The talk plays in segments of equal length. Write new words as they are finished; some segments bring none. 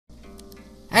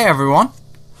Hey everyone,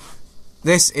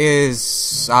 this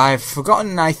is, I've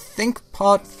forgotten, I think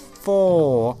part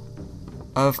 4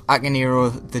 of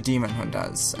Akaneiro the Demon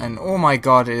Hunters, and oh my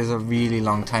god, it is a really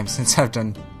long time since I've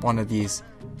done one of these,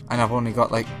 and I've only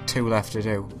got like 2 left to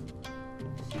do.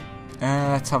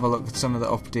 Let's have a look at some of the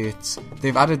updates.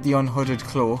 They've added the unhooded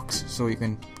cloaks, so you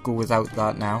can go without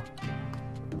that now.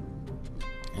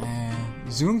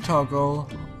 Zoom toggle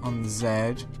on the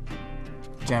Z,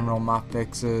 general map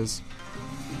fixes.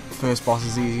 First boss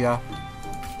is easier.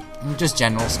 Just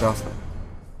general stuff.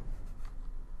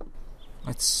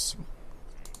 Let's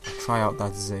try out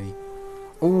that Z.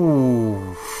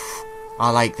 Ooh, I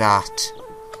like that.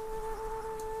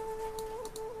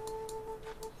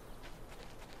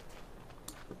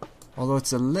 Although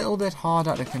it's a little bit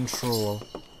harder to control.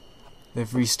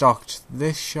 They've restocked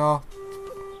this shop.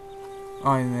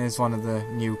 Oh, and there's one of the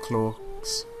new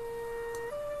cloaks.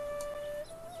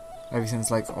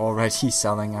 Everything's like already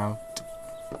selling out.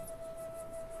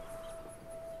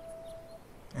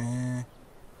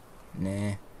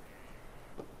 Nah.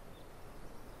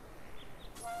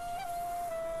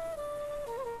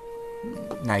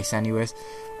 Nice anyways.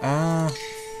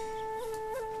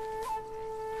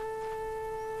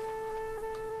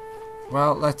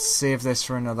 Well, let's save this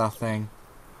for another thing.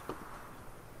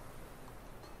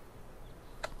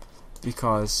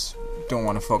 Because don't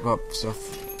want to fuck up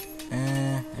stuff.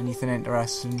 Anything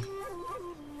interesting?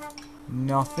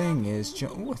 Nothing is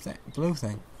just blue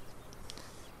thing.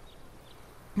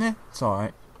 Nah, it's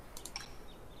alright.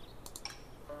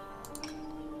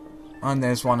 And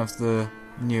there's one of the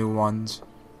new ones.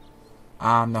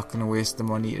 I'm not gonna waste the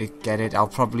money to get it. I'll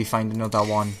probably find another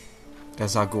one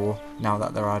as I go, now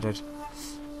that they're added.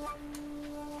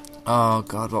 Oh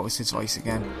god, what was his voice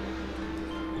again?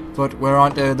 But we're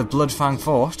on to the Bloodfang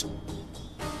fort.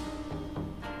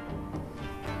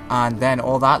 And then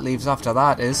all that leaves after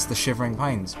that is the Shivering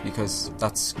Pines, because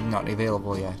that's not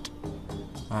available yet.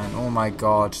 And oh my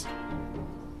god.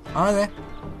 Are they?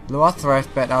 Lower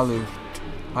threat, better loot.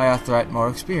 Higher threat, more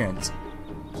experience.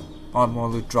 Or more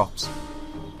loot drops.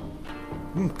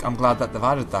 I'm glad that they've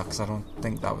added that, because I don't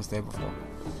think that was there before.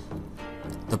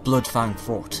 The Bloodfang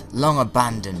fort, long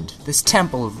abandoned. This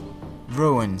temple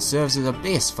ruin serves as a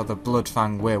base for the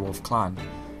Bloodfang werewolf clan.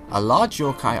 A large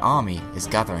yokai army is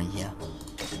gathering here.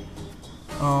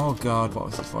 Oh god, what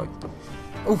was his voice?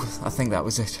 Oh, I think that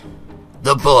was it.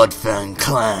 The Bloodfang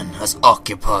clan has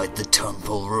occupied the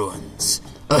temple ruins.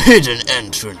 A hidden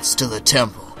entrance to the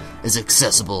temple is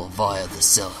accessible via the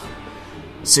cellar.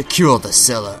 Secure the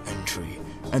cellar entry,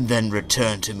 and then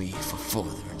return to me for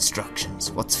further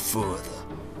instructions. What's further?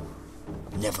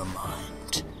 Never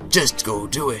mind. Just go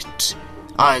do it.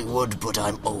 I would, but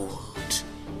I'm old.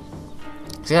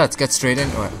 So yeah, let's get straight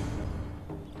into it.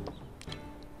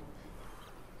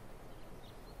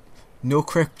 No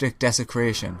cryptic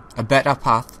desecration, a better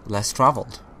path less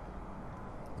travelled.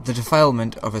 The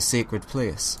defilement of a sacred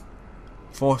place.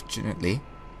 Fortunately,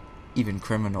 even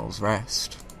criminals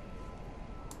rest.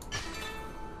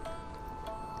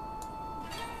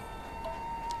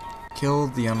 Kill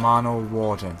the Amano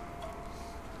warden.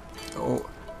 Oh,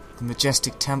 the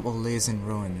majestic temple lays in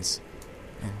ruins.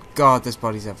 And god, there's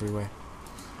bodies everywhere.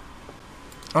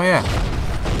 Oh yeah.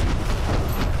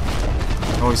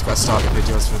 Always got to start the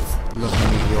videos with lovely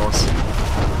meteors.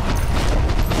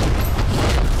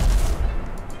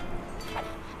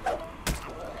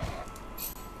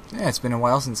 Yeah, it's been a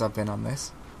while since I've been on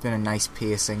this. Been a nice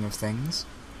pacing of things.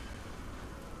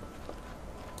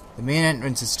 The main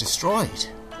entrance is destroyed.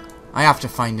 I have to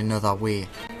find another way.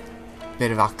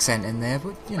 Bit of accent in there,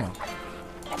 but you know.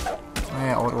 Oh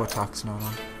yeah, auto attack's not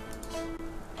on.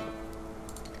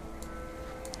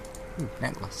 Ooh,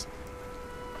 necklace.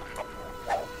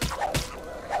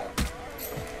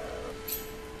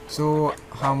 So,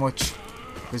 how much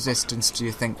resistance do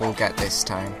you think we'll get this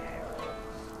time?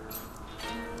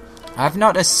 I've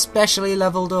not especially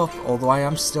leveled up, although I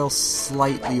am still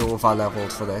slightly over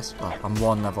leveled for this. Well, I'm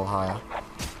 1 level higher.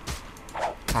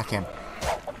 Attack him.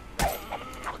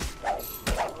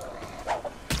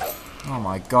 Oh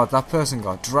my god, that person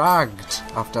got dragged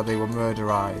after they were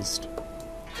murderized.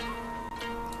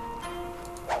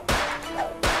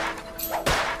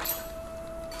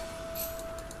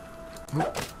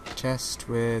 Oop. Chest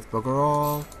with bugger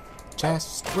all.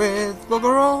 Chest with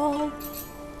bugger all.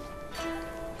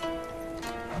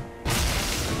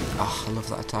 Ah, I love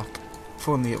that attack. If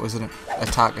only it was an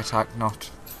attack,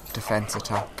 not defense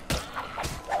attack.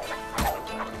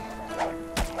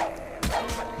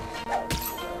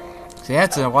 So yeah,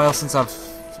 it's a while since I've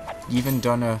even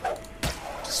done a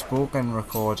spoken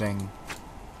recording.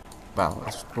 Well,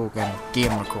 a spoken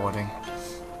game recording.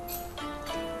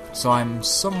 So I'm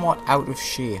somewhat out of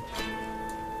shape.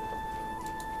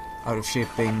 Out of shape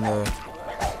being the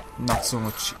not so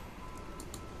much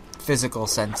physical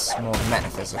sense, more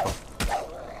metaphysical.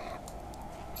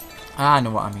 I know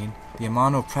what I mean. The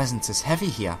Amano presence is heavy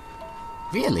here.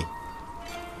 Really?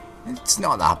 It's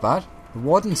not that bad. The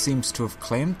Warden seems to have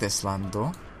claimed this land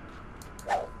though.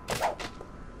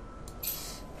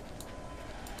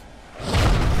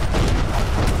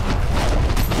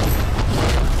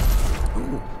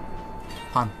 Ooh.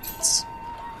 Pants.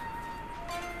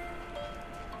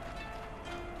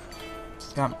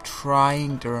 I'm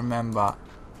trying to remember.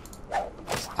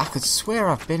 I could swear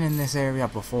I've been in this area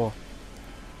before.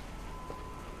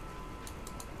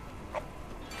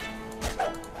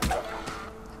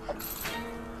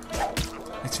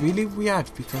 It's really weird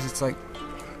because it's like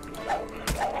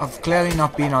I've clearly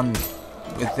not been on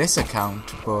with this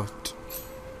account, but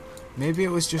maybe it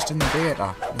was just in the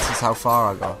beta. This is how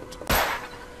far I got.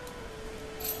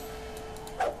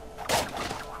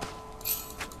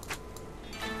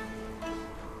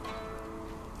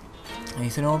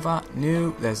 Anything over?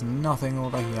 No, there's nothing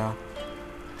over here.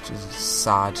 Which is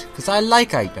sad, because I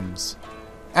like items.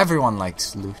 Everyone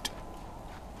likes loot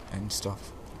and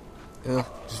stuff. Ugh,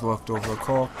 just walked over a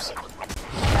corpse.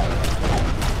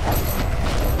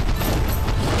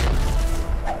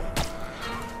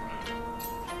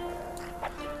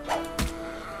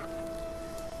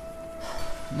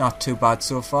 Not too bad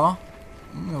so far.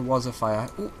 There was a fire.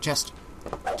 Oh, chest.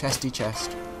 Chesty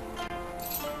chest.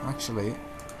 Actually,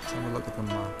 let's have a look at the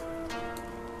map.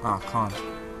 Ah, can't.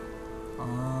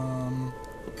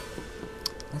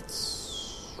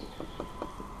 Let's...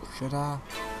 Should I?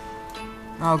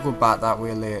 I'll go back that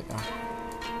way later.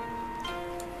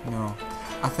 No.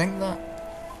 I think that...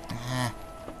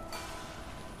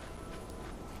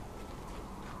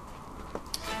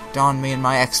 Darn me and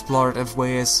my explorative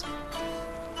ways.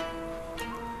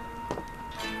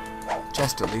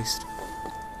 Chest at least.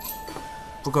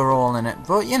 Bugger all in it,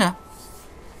 but you know.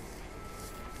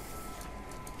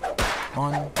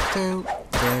 1, 2,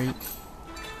 3.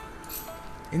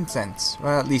 Incense.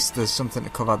 Well, at least there's something to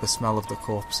cover the smell of the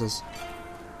corpses.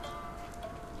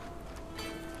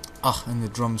 Oh, and the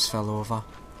drums fell over.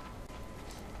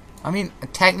 I mean,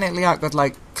 technically I could,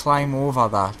 like, climb over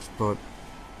that, but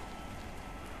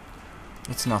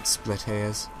it's not split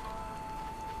hairs.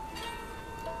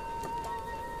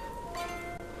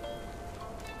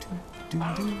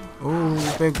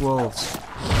 Oh, big wolves.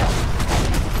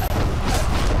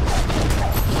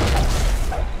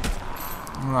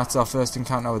 Oh, that's our first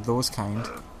encounter with those kind.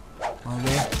 Are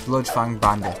they? Bloodfang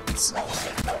bandits.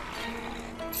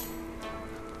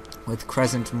 With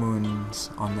crescent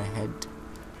moons on their head.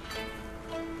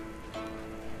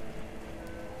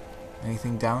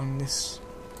 Anything down this?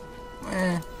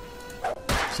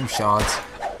 Some shards.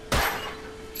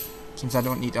 Since I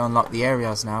don't need to unlock the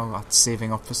areas now, that's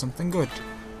saving up for something good.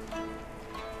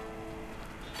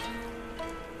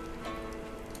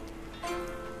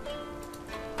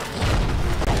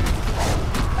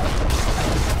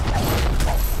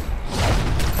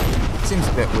 Seems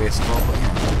a bit wasteful, but yeah.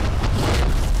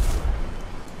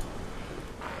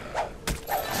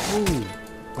 Ooh,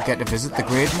 we get to visit the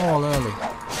Great Mall early.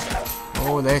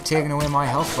 Oh, they're taking away my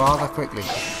health rather quickly.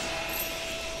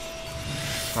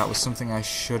 That was something I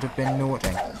should have been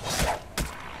noting.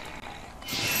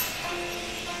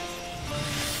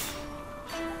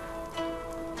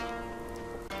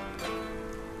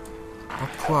 A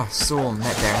poor soul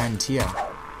met their end here.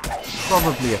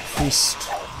 Probably a priest.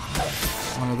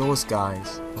 One of those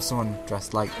guys. Or someone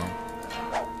dressed like them.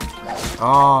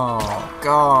 Oh,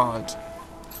 God.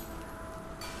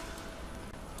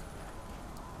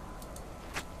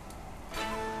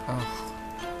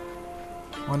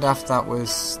 Wonder if that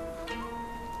was...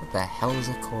 What the hell is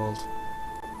it called?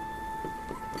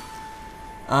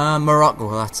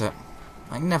 Morocco, that's it.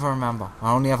 I can never remember.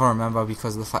 I only ever remember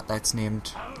because of the fact that it's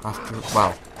named after...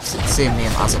 Well, it's the same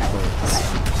name as a place.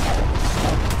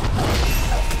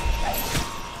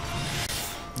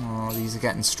 Oh, these are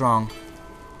getting strong.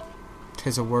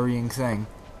 'Tis a worrying thing.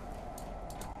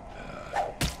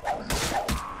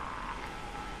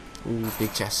 Ooh,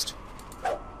 big chest.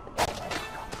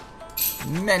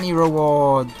 Many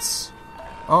rewards.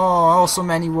 Oh, also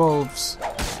many wolves.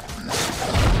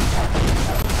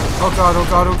 Oh god, oh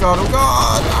god, oh god, oh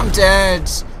god! I'm dead!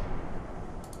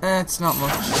 It's not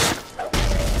much.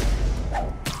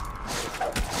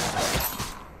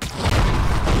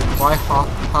 Why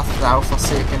hath thou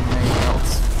forsaken me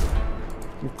health?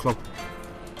 Ooh, club.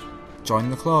 Join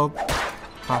the club.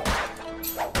 Ha.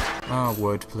 Ah,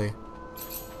 wordplay.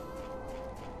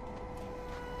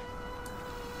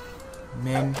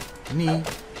 Many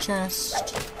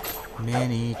chest.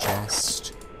 Mini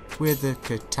chest. With a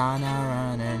katana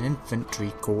and an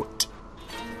infantry coat.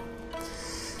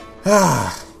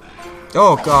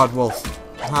 Oh god, wolf.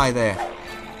 Hi there.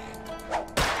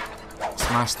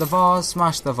 Smash the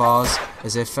vase,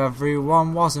 as if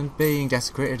everyone wasn't being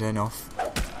desecrated enough.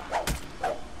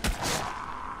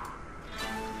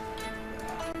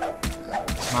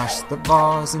 Smash the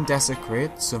vase and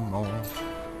desecrate some more.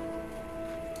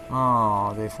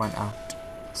 Oh, they've went out.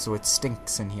 So it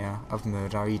stinks in here of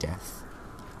murdery death.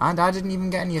 And I didn't even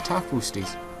get any attack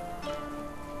boosties.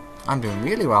 I'm doing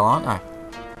really well, aren't I?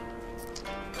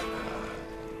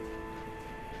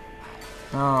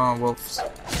 Oh, wolves.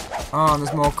 Oh,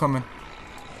 there's more coming.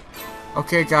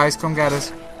 Okay, guys, come get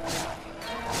us.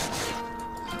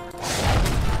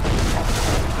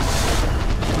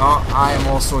 Oh, I am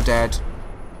also dead.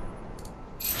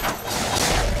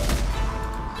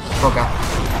 Bugger.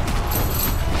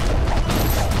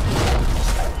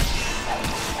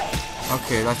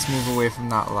 Okay, let's move away from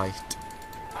that light.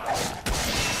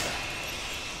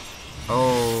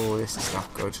 Oh, this is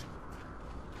not good.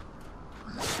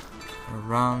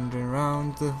 Around and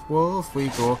round the wolf we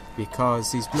go,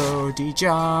 because he's bloody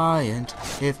giant.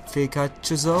 If he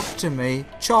catches up to me,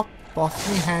 chop off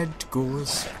me head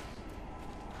goes.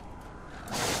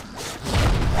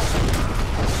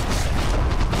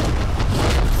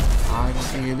 I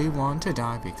don't really want to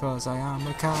die because I am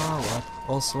a coward,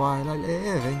 also while I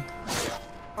living.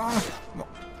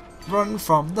 Run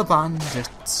from the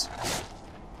bandits.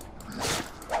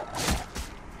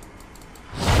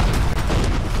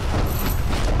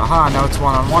 Aha, now it's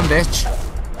one-on-one, bitch.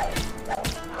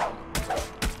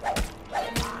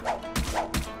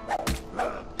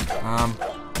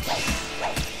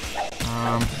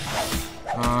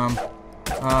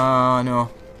 No.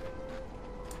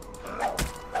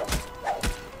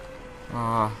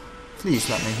 Please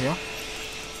let me hear.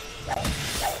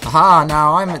 Aha,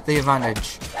 now I'm at the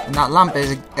advantage. And that lamp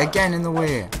is again in the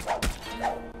way.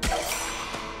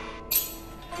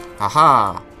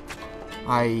 Aha!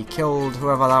 I killed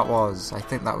whoever that was. I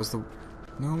think that was the...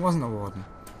 No, it wasn't the warden.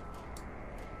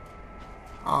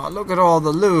 Oh, look at all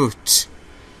the loot.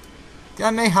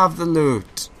 Can they have the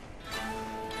loot?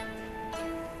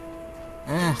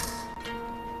 Ugh.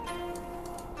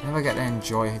 Never get to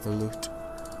enjoy the loot.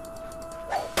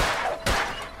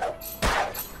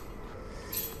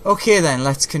 Okay then,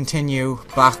 let's continue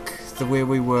back the way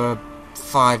we were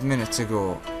 5 minutes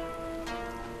ago.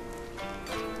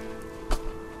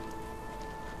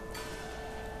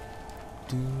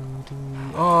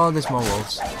 Oh, there's more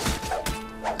wolves.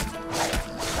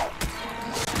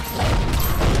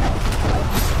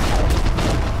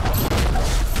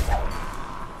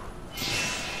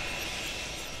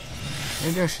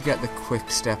 Maybe I should get the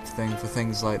quick step thing for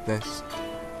things like this.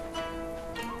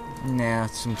 Nah,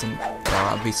 something.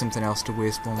 That'll be something else to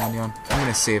waste more money on. I'm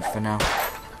gonna save for now.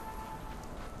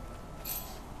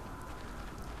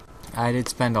 I did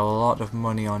spend a lot of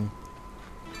money on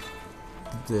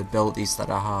the abilities that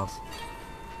I have.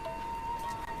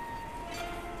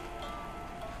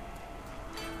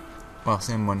 Well,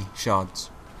 same money. Shards.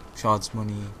 Shards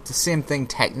money. It's the same thing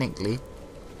technically.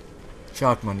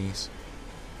 Shard monies.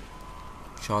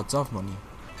 Shards of money.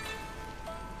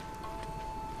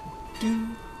 Do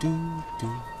do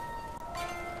do.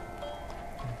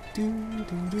 Do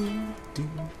do do do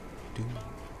do.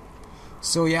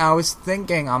 So yeah, I was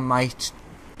thinking I might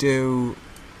do...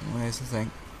 Where's the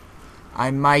thing?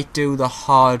 I might do the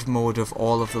hard mode of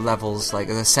all of the levels, like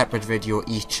as a separate video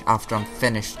each after I'm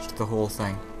finished the whole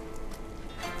thing.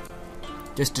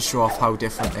 Just to show off how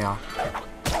different they are.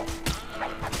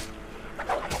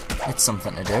 It's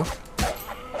something to do.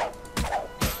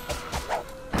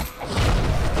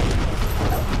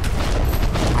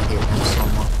 I hate them so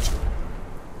much.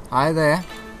 Hi there.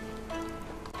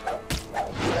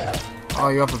 Oh,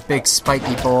 you have a big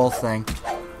spiky ball thing.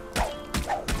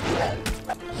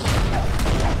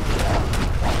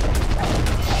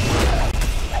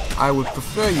 I would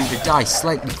prefer you to die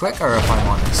slightly quicker if I'm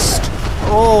honest.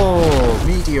 Oh,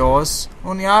 meteors.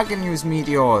 Only I can use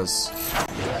meteors.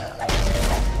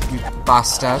 You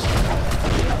bastard.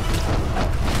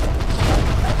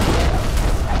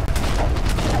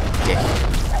 Yeah.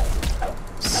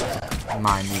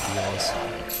 My meteors.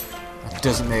 That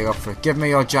doesn't make up for it. Give me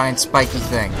your giant spiky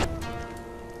thing.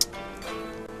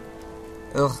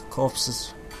 Ugh,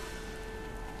 corpses.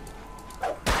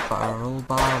 Barrel,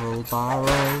 barrel,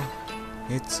 barrel.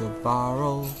 It's a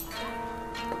barrel.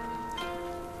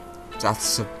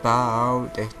 That's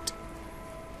about it.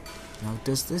 Now,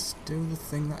 does this do the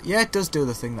thing that... Yeah, it does do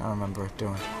the thing that I remember it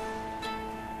doing.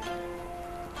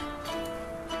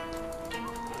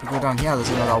 If we go down here, there's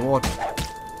another ward.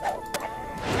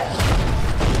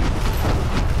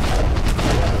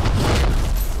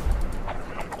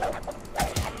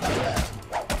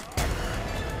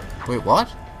 Wait, what?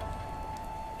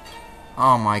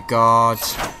 Oh my god.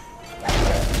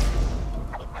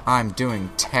 I'm doing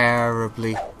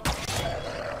terribly.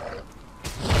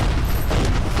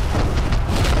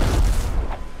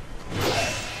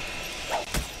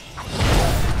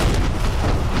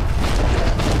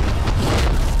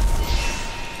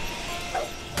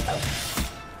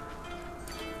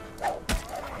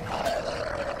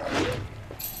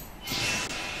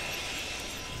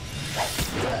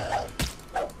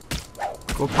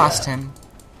 Go past him.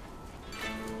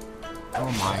 Oh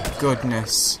my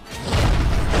goodness.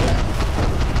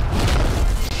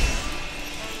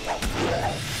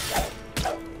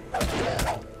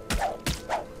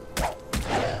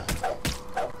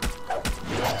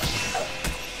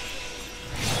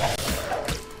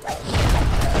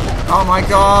 Oh my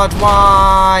god,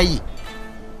 why?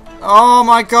 Oh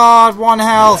my god, 1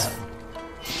 health.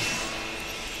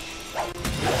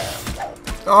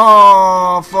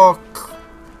 Oh, fuck.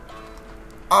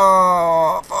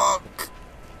 Oh, fuck.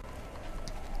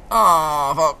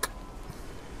 Oh, fuck.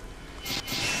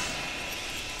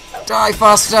 Die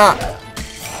faster.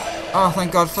 Oh,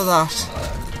 thank God for that.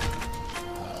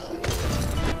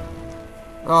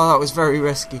 Oh, that was very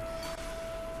risky.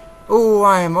 Oh,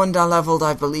 I am under-leveled,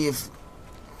 I believe.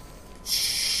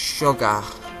 Sugar.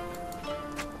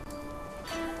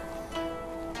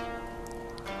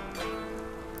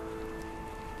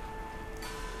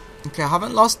 Okay, I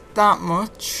haven't lost that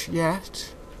much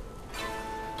yet.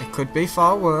 It could be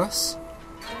far worse.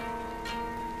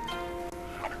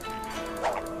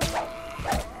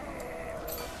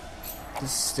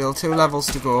 There's still 2 levels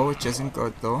to go, which isn't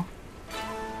good though.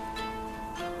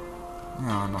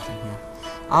 No, nothing here.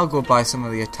 I'll go buy some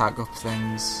of the attack up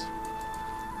things.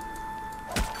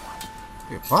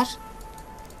 Wait, what?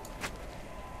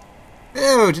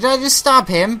 Ew, did I just stab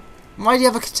him? Why do you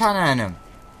have a katana in him?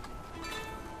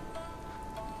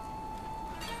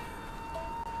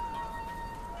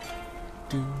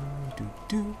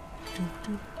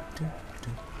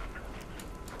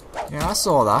 Yeah, I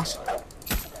saw that.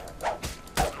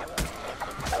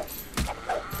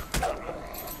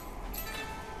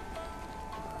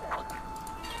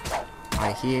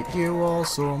 I hate you all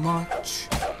so much.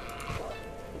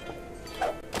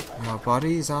 Your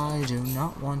bodies I do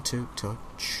not want to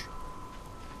touch.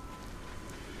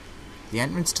 The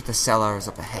entrance to the cellar is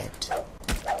up ahead.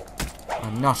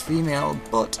 I'm not female,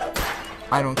 but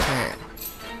I don't care.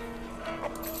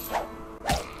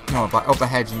 No, by up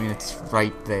ahead you mean it's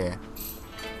right there.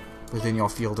 Within your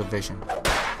field of vision.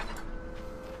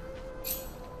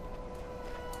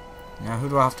 Now who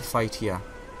do I have to fight here?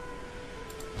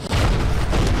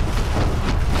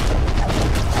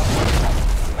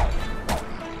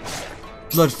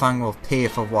 Bloodfang will pay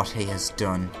for what he has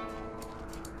done.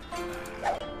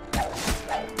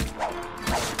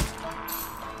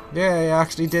 Yeah, I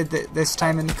actually did this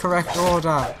time in the correct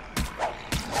order.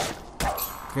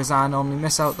 Because I normally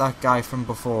miss out that guy from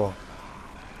before.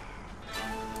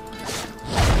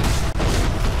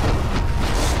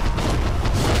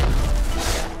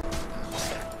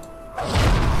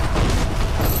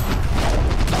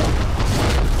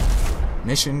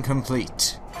 Mission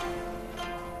complete.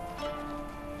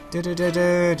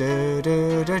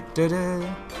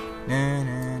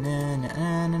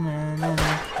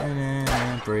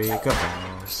 Break of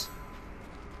balls.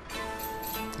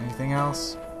 Anything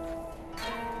else?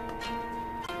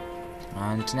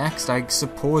 And next, I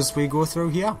suppose we go through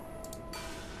here.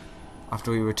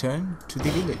 After we return to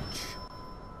the village.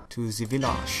 To the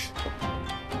village.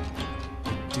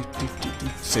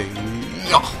 See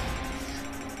ya!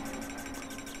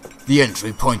 The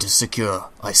entry point is secure.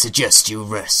 I suggest you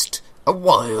rest a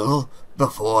while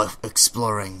before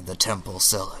exploring the temple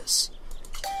cellars.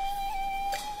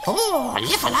 Oh,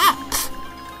 level up!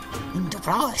 Into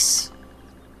prowess.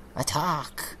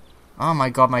 Attack. Oh my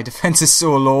god, my defense is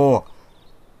so low.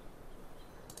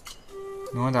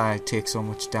 No wonder I take so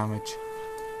much damage.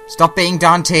 Stop being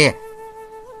Dante!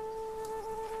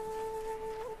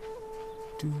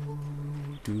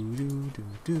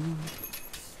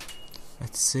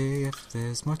 Let's see if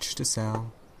there's much to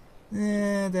sell.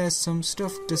 Yeah, there's some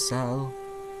stuff to sell.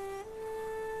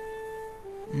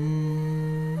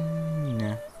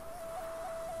 Yeah.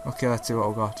 Okay, let's see what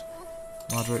we got.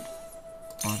 Moderate.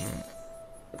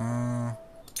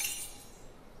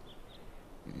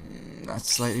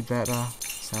 That's slightly better.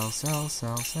 Sell.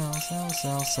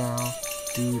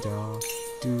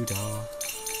 Doodah.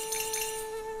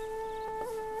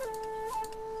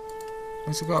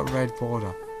 Why's it got a red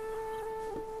border?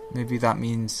 Maybe that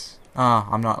means... Ah,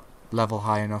 I'm not level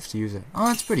high enough to use it. Oh,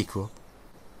 that's pretty cool.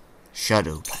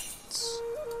 Shadow pants.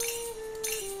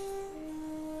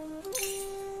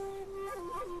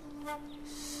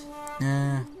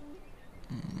 Yeah.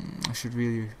 I should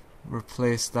really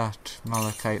replace that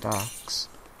malachite axe.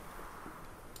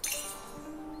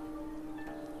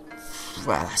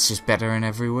 Well, that's just better in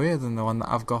every way than the one that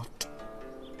I've got.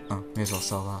 Oh, may as well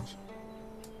sell that.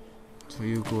 So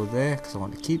you go there, because I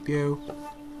want to keep you.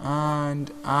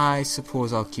 And I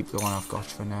suppose I'll keep the one I've got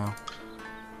for now.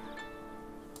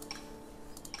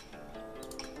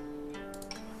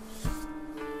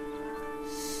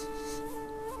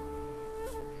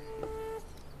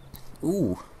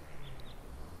 Ooh.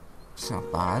 It's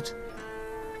not bad.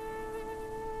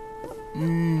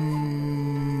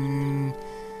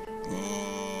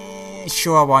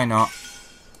 Sure, why not?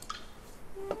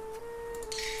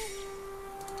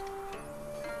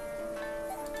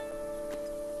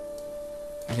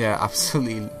 Yeah,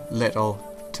 absolutely little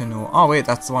to no. Oh wait,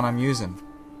 that's the one I'm using.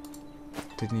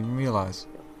 Didn't even realise.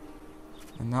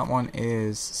 And that one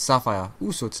is sapphire.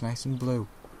 Ooh, so it's nice and blue.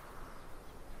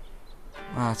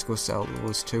 Let's go sell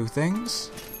those two things.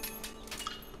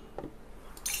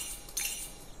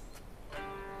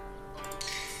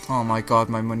 Oh my god,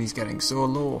 my money's getting so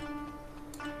low.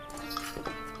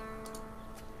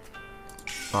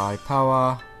 Buy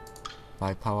power.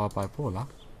 Buy power, bipolar.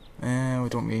 We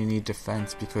don't really need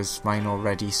defense because mine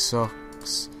already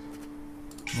sucks.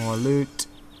 More loot.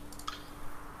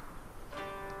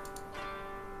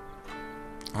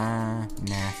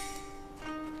 Nah.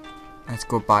 Let's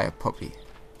go buy a puppy.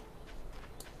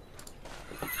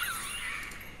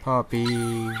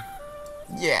 Puppy.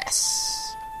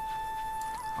 Yes!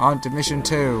 On to mission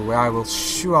 2, where I will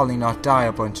surely not die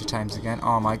a bunch of times again.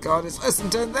 Oh my god, it's less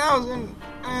than 10,000!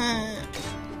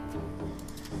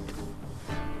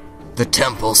 The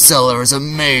temple cellar is a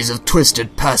maze of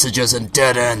twisted passages and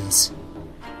dead ends.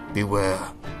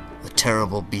 Beware, a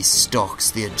terrible beast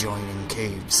stalks the adjoining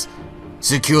caves.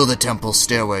 Secure the temple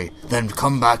stairway, then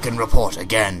come back and report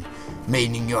again,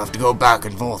 meaning you have to go back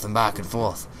and forth and back and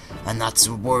forth. And that's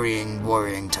a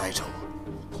worrying title.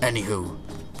 Anywho,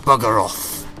 bugger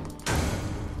off.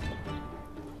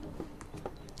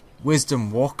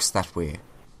 Wisdom walks that way.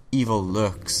 Evil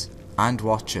lurks and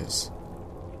watches.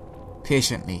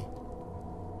 Patiently,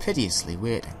 piteously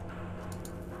waiting.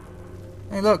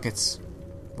 Hey look, it's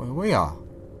where we are.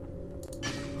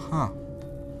 Huh.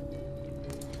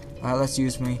 Well, let's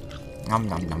use me. Nom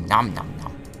nom nom nom nom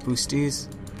nom. Boosties.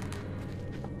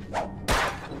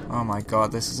 Oh my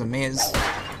god, this is a maze.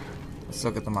 Let's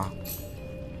look at the map.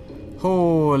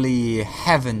 Holy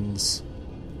heavens.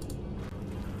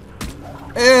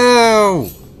 Ew!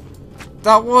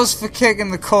 That was for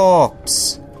kicking the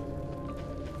corpse.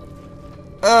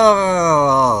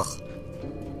 Ugh.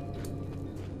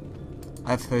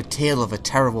 I've heard tale of a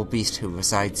terrible beast who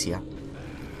resides here.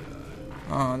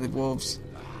 Oh, the wolves.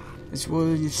 It's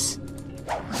wolves.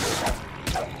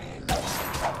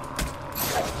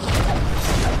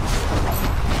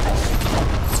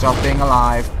 Stop being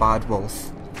alive, bad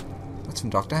wolf. That's from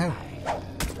Doctor Who.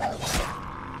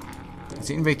 It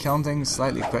seems to be killing things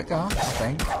slightly quicker, I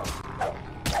think.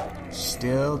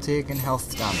 Still taking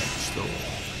health damage though,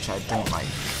 which I don't like.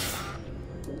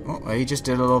 Oh, he just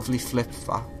did a lovely flip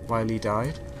while he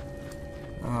died.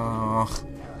 Oh,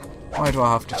 why do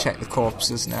I have to check the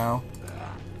corpses now?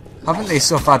 Haven't they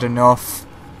suffered enough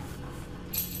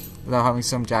without having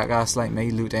some jackass like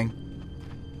me looting?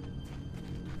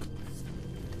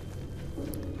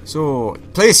 So,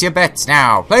 place your bets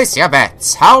now. Place your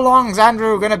bets. How long's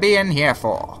Andrew gonna be in here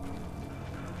for?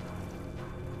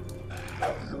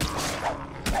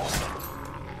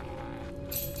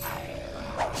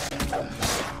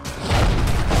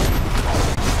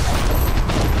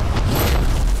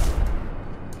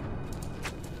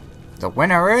 The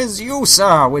winner is you,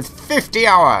 sir, with 50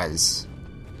 hours.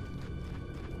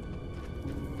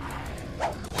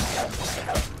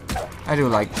 I do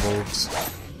like wolves.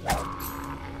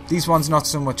 These ones not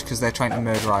so much because they're trying to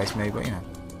murderize me, but you know.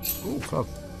 Ooh, club.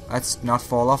 Let's not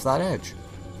fall off that edge.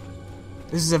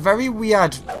 This is a very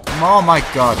weird... Oh my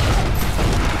god.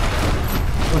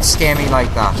 Don't scare me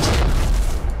like that.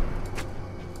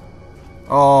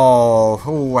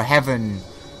 Oh, heaven.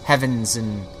 Heavens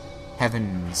and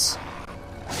heavens.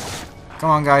 Come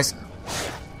on, guys.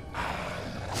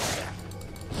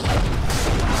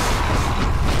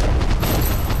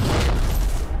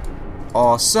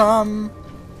 Awesome.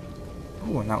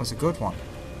 Oh, and that was a good one.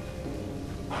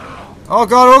 Oh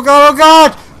god, oh god, oh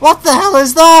god! What the hell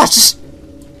is that?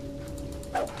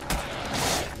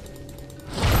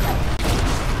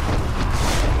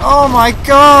 Oh my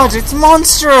god, it's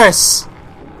monstrous!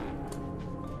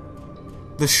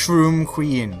 The Shroom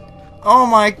Queen. Oh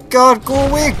my god, go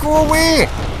away, go away!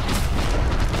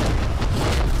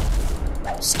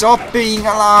 Stop being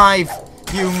alive,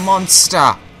 you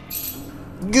monster!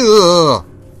 Gah!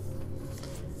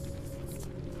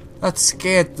 That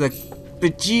scared the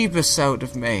bejeebus out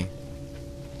of me.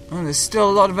 Oh, there's still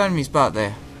a lot of enemies back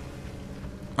there.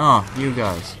 Oh, you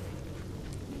guys.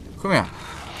 Come here.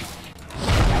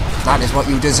 That is what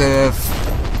you deserve.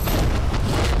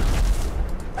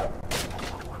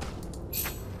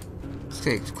 Let's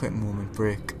take a quick moment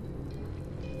break.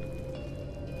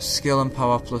 Skill and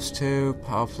power +2,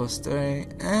 power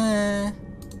 +3.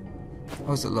 How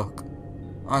does it look?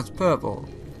 Oh, it's purple.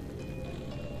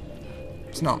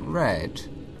 It's not red.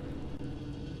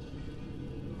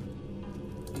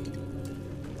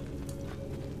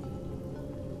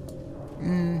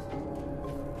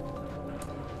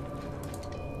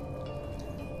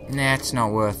 Nah, it's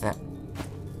not worth it.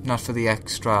 Not for the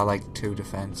extra, like, 2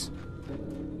 defense.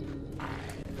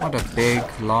 What a big,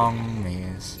 long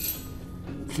maze.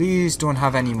 Please don't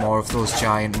have any more of those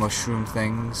giant mushroom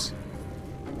things.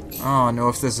 Oh no,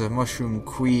 if there's a mushroom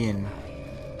queen.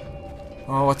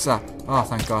 Oh, what's that? Oh,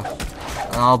 thank God.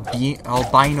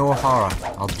 Albino horror.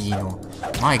 Albino.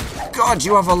 My God,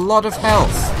 you have a lot of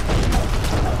health.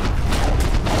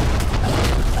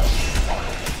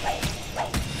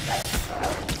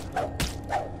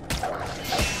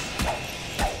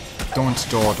 Don't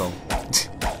dawdle.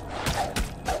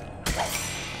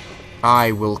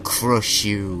 I will crush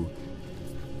you.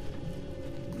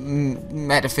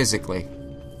 Metaphysically.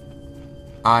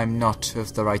 I'm not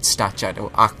of the right stature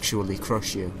to actually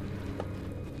crush you.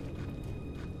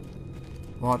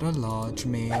 What a large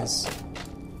maze.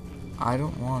 I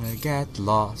don't want to get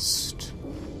lost.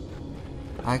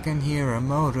 I can hear a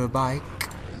motorbike.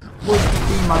 Would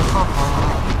be my papa.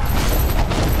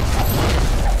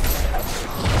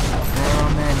 There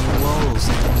are many wolves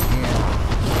in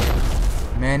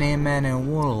here. Many, many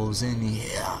wolves in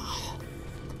here.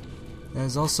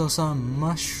 There's also some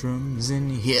mushrooms in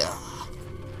here.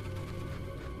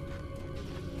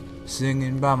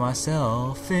 Singing by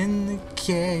myself in the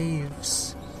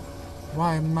caves.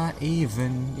 Why am I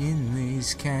even in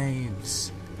these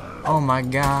caves? Oh my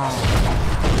God.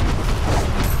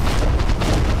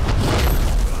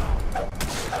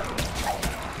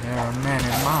 There are many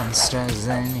monsters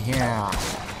in here.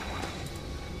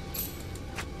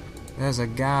 There's a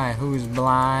guy who's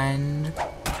blind.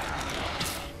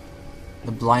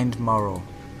 The blind Morrow.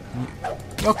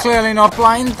 You're clearly not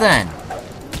blind then.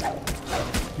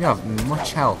 You have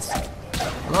much health.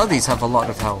 A lot of these have a lot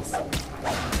of health.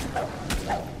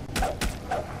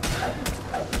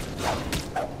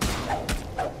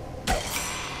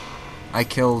 I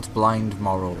killed blind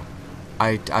Morrow.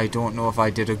 I don't know if I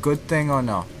did a good thing or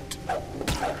not.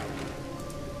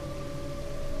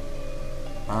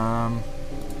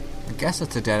 I guess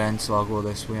it's a dead end, so I'll go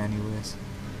this way anyways.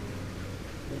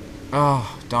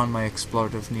 Oh, darn my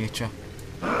explorative nature.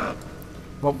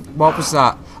 What was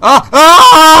that? Ah!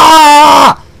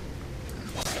 Ah!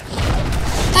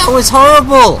 That was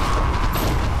horrible!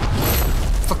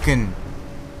 Fucking...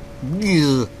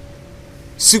 Ugh.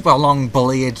 Super long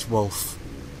blade wolf.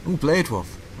 Ooh, blade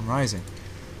wolf. I'm rising.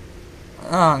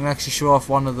 Ah, I can actually show off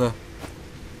one of the...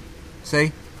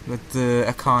 See? With the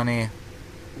Akaneiro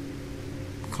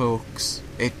cloaks.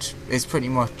 It is pretty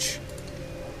much...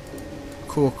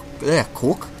 Cloak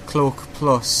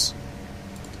plus...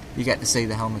 You get to see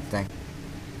the helmet thing.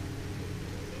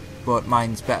 But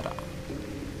mine's better.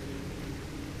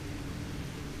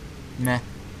 Meh.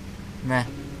 Meh.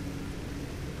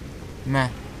 Meh.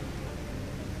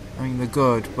 I mean, they're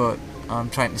good, but I'm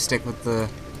trying to stick with the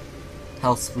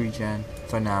health regen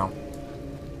for now.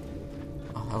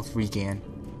 Oh, health regain.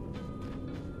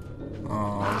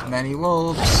 Oh, there's many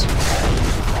wolves.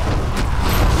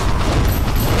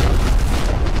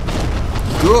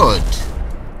 Good.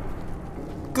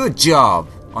 Good job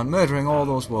on murdering all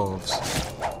those wolves.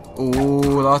 Oh,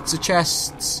 lots of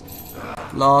chests.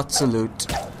 Lots of loot.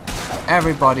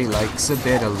 Everybody likes a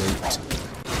bit of loot.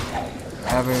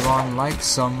 Everyone likes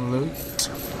some loot.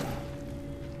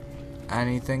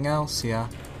 Anything else here?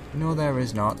 No, there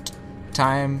is not.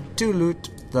 Time to loot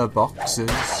the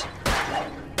boxes.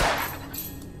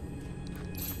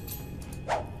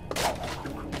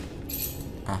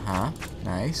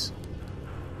 Nice.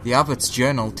 The Abbot's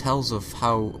journal tells of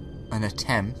how an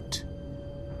attempt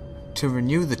to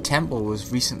renew the temple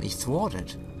was recently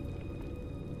thwarted.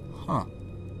 Huh.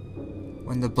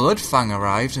 When the Bloodfang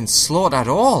arrived and slaughtered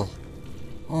all.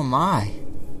 Oh my.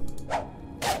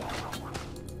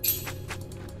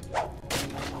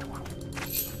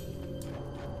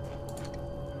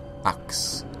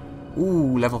 axe.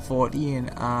 Ooh, level 14,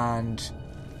 and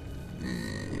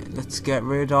let's get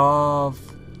rid of...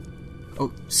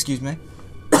 Oh, excuse me.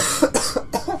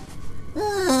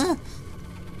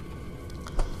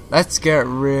 Let's get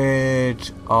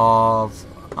rid of...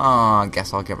 I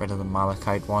guess I'll get rid of the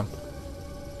Malachite one.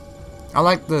 I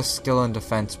like the skill and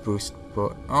defense boost,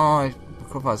 but... Oh, it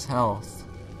recovers health.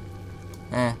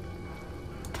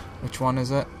 Which one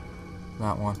is it?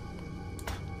 That one.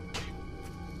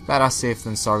 Better safe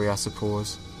than sorry, I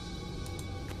suppose.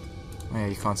 Oh, yeah,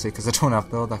 you can't see because I don't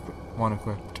have the other one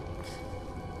equipped.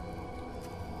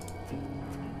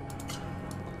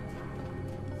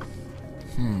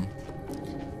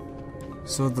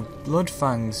 So the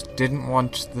Bloodfangs didn't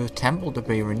want the temple to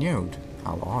be renewed.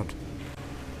 How odd.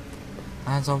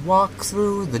 As I walk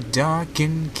through the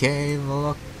darkened cave, I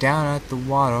look down at the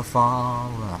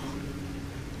waterfall.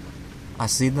 I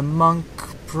see the monk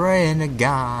praying to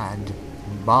God,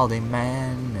 baldy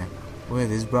man with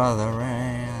his brother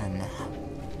Ann.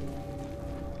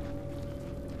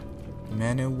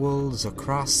 Many wolves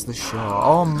across the shore.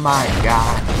 Oh my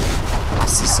God, I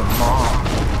see some more.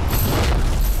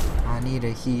 I need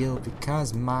a heal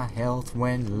because my health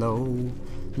went low,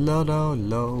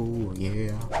 low,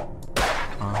 yeah.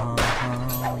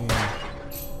 Yeah.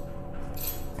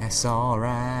 It's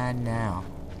alright now.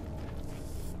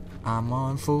 I'm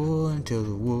on full until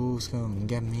the wolves come and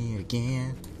get me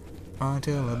again.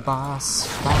 Until the boss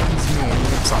finds me and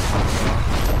rips off my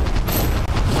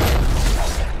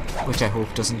head. Which I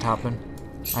hope doesn't happen.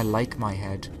 I like my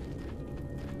head.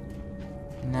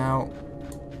 Now...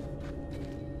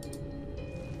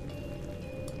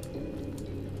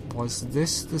 was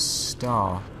this the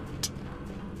start?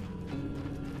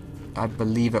 I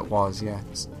believe it was,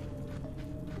 yes.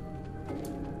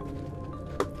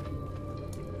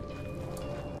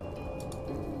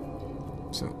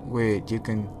 So, wait, you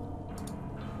can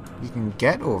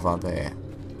get over there.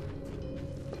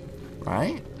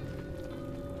 Right?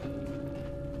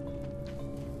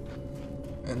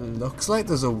 It looks like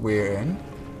there's a way in.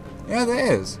 Yeah,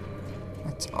 there is.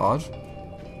 That's odd.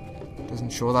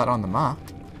 Doesn't show that on the map.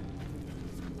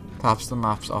 Perhaps the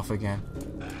map's off again.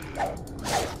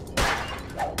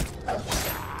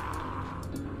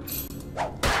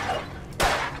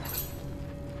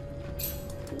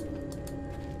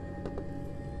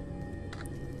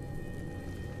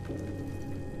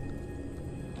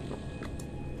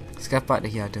 Let's get back to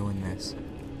here doing this.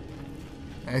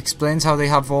 It explains how they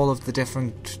have all of the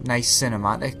different nice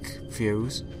cinematic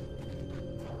views.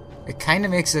 It kind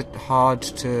of makes it hard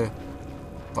to,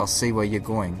 well, see where you're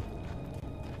going.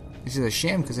 Which is a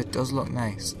shame because it does look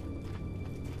nice.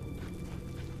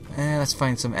 Let's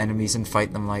find some enemies and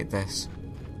fight them like this.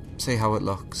 See how it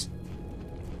looks.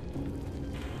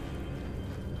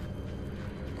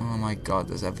 Oh my God,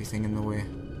 there's everything in the way.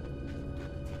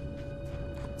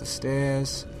 Up the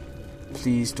stairs.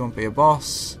 Please don't be a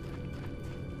boss.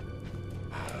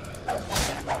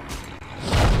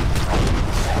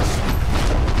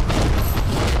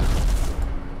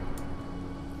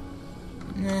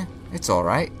 It's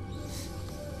alright.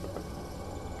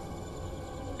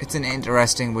 It's an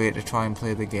interesting way to try and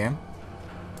play the game.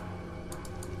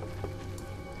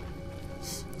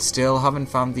 Still haven't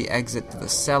found the exit to the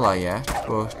cellar yet,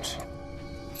 but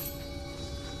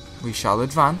we shall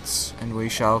advance, and we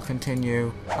shall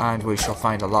continue, and we shall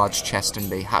find a large chest and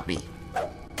be happy.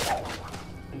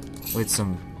 With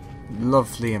some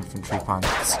lovely infantry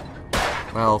pants.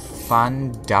 Well,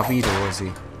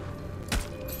 fan-dabby-dozy.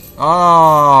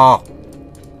 Oh!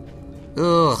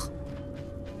 Ugh!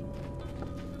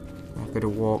 I'm gonna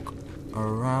walk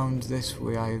around this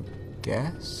way, I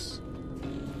guess?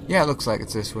 Yeah, it looks like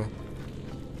it's this way.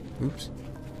 Oops.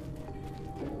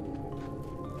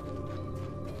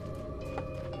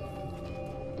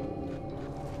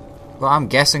 Well, I'm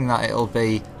guessing that it'll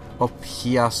be up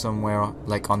here somewhere,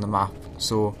 like on the map.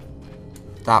 So,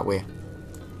 that way.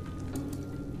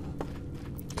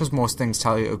 Because most things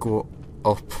tell you to go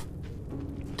up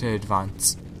to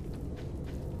advance.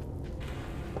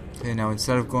 Okay, now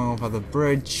instead of going over the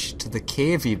bridge to the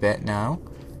cavey bit now,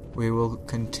 we will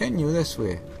continue this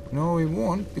way. No, we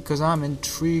won't, because I'm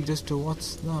intrigued as to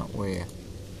what's that way.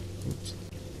 Oops.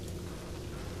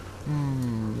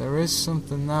 There is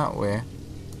something that way.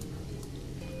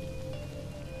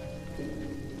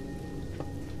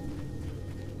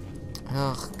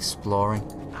 Ugh, exploring.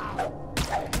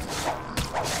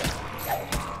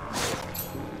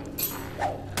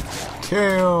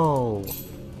 Kill!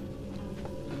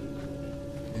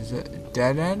 Is it a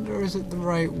dead end or is it the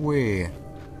right way?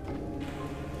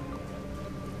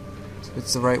 If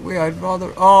it's the right way, I'd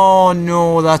rather... Oh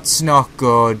no, that's not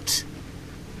good.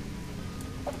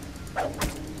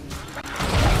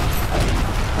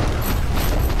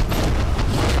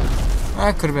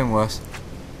 That could have been worse.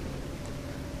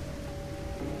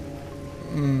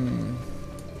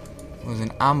 There's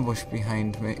an ambush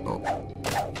behind me. Oh.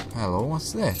 Hello,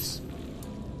 what's this?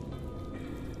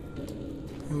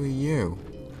 Who are you?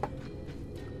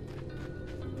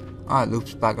 Ah, it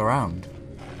loops back around.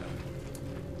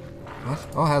 What?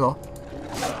 Oh, hello.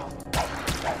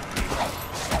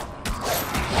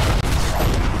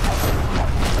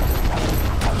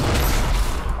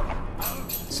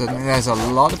 Suddenly there's a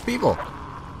lot of people.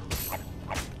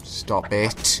 Stop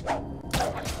it.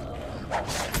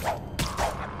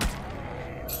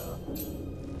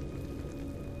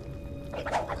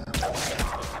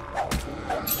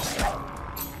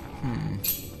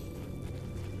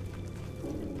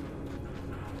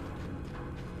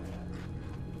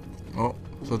 Oh,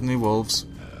 suddenly wolves.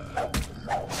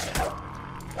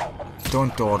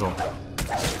 Don't dawdle.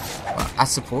 Well, I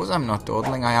suppose I'm not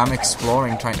dawdling. I am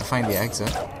exploring, trying to find the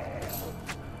exit.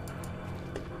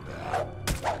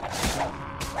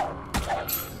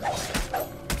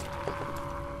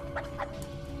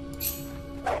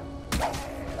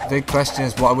 The big question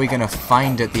is, what are we going to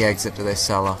find at the exit to this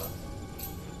cellar?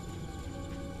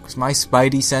 Because my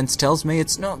spidey sense tells me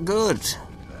it's not good.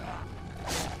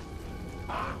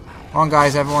 Come on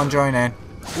guys, everyone join in.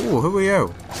 Ooh, who are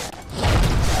you?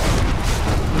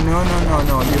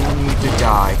 No, you need to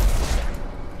die.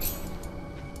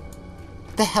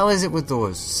 What the hell is it with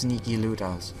those sneaky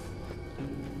looters?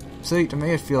 See, to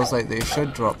me it feels like they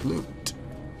should drop loot.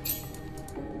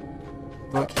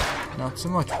 But not so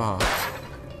much perhaps.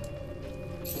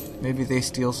 Maybe they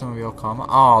steal some of your karma.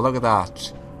 Oh, look at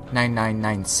that.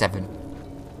 9997.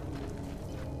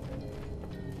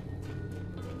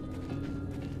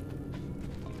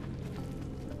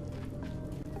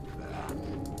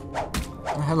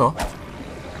 Oh, hello.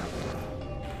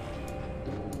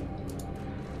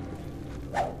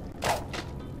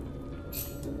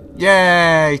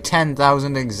 Yay!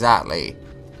 10,000 exactly.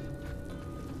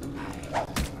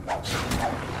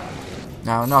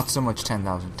 Now, not so much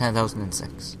 10,000.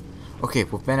 10,006. Okay,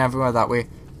 we've been everywhere that way.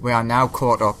 We are now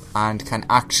caught up and can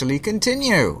actually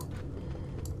continue.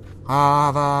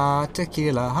 Hava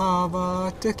tequila,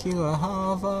 hava tequila,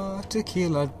 hava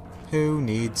tequila. Who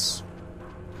needs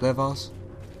livers?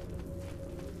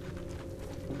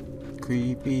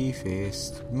 Creepy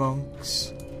faced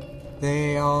monks.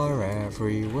 They are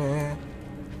everywhere.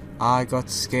 I got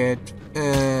scared.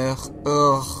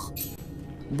 Ugh.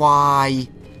 Why?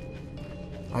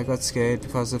 I got scared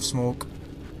because of smoke.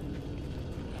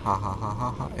 Ha ha ha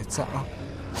ha ha, etc.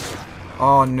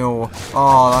 Oh no.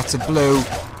 Oh, that's a blue.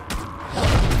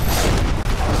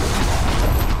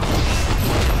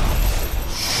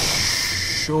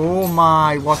 Oh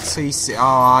my, what's he say? Oh,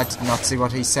 I did not see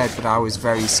what he said, but I was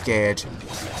very scared.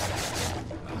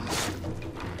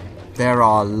 There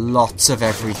are lots of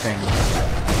everything.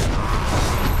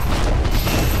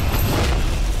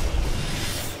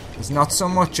 There's not so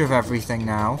much of everything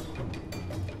now.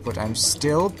 But I'm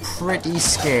still pretty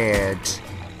scared.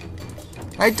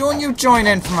 Hey, don't you join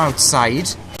in from outside?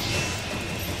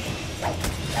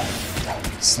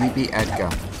 Sleepy Edgar.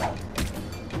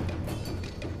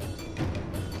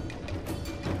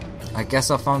 I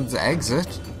guess I found the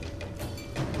exit.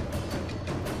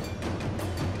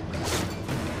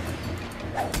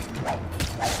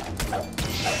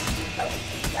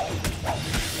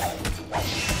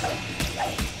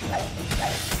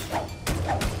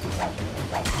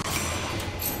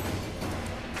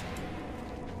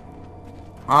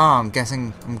 Ah, I'm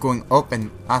guessing I'm going up and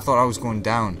I thought I was going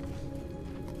down.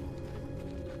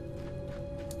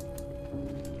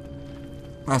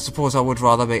 I suppose I would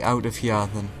rather be out of here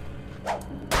than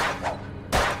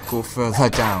go further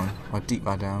down or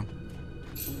deeper down.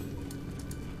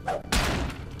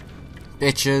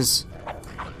 Bitches.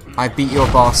 I beat your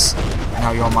boss.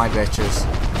 Now you're my bitches.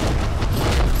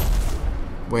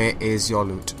 Where is your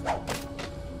loot?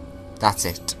 That's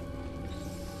it.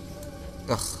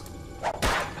 Ugh.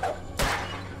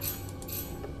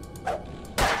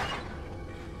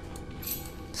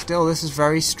 Still, this is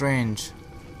very strange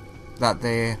that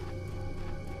they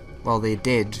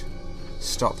did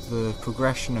stop the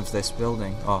progression of this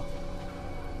building, or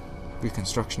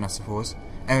reconstruction I suppose.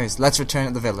 Anyways, let's return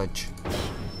to the village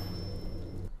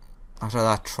after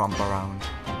that tromp around.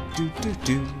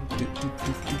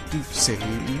 Say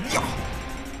yeah.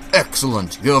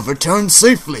 Excellent, you have returned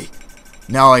safely.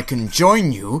 Now I can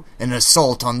join you in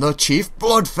assault on the Chief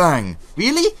Bloodfang.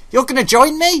 Really? You're gonna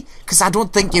join me? Because I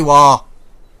don't think you are.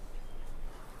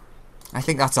 I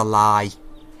think that's a lie.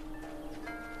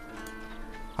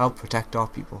 Help protect our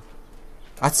people.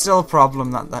 That's still a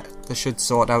problem that they should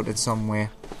sort out in some way.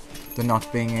 The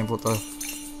not being able to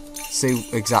see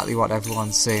exactly what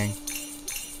everyone's saying.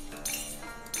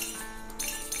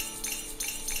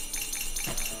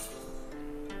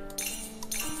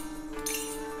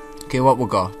 Okay, what we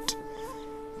got?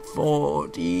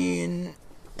 14.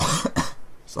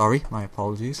 Sorry, my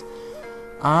apologies.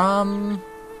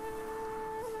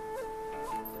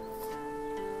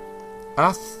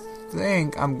 I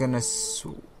think I'm gonna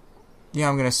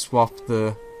I'm gonna swap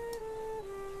the.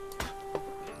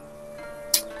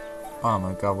 Oh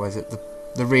my god, where's it?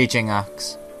 The Raging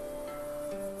Axe.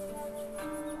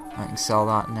 I can sell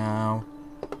that now.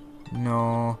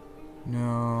 No.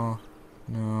 No.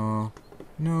 No.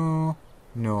 No.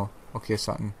 No. Okay,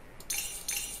 so I can.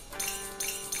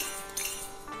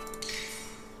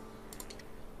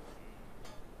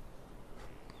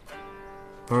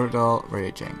 Brutal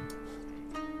Raging.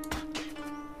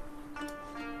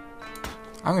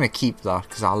 I'm gonna keep that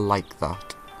because I like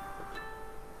that.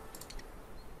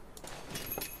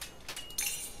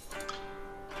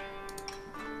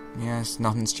 Yes,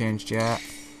 nothing's changed yet.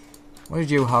 What did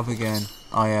you have again?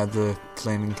 Oh yeah, the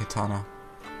Flaming Katana.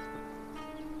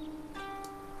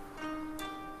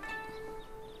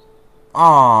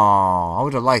 Oh, I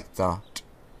would have liked that.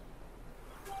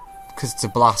 Because it's a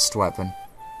blast weapon.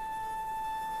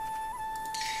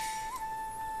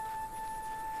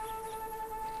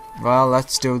 Well,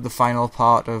 let's do the final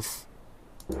part of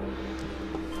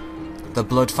the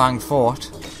Bloodfang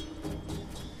fort.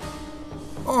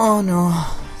 Oh no,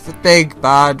 the big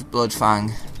bad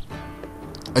Bloodfang.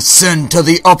 Ascend to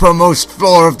the uppermost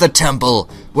floor of the temple,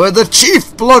 where the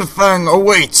chief Bloodfang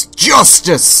awaits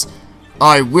justice.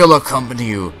 I will accompany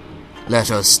you. Let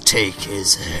us take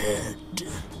his head.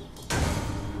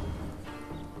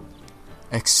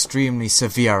 Extremely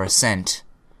severe ascent.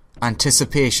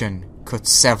 Anticipation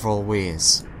cuts several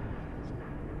ways.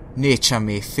 Nature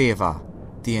may favour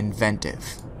the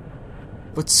inventive,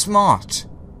 but smart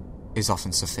is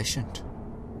often sufficient.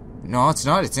 No, it's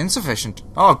not. It's insufficient.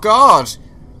 Oh, God!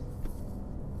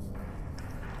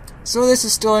 So this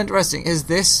is still interesting. Is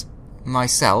this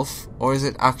myself, or is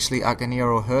it actually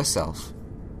Akaneiro herself?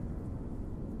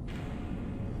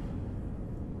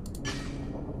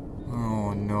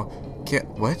 Oh, no.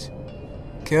 What?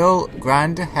 Kill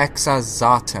Grand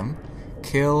Hexazatum,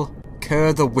 kill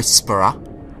Kerr the Whisperer,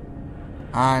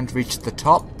 and reach the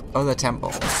top of the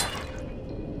temple.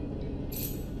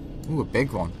 Ooh, a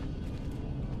big one.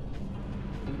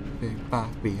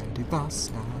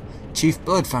 Chief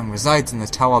Bloodfang resides in the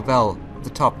Tower Bell at the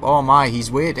top. Oh my,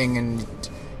 he's waiting and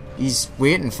he's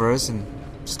waiting for us and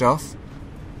stuff.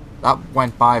 That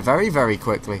went by very, very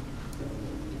quickly.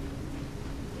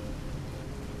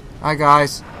 Hi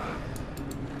guys.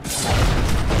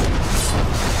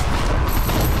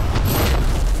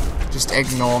 Just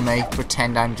ignore me.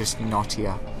 Pretend I'm just not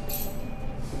here.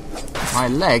 My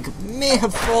leg may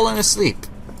have fallen asleep.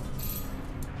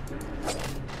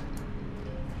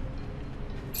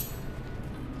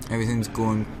 Everything's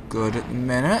going good at the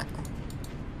minute.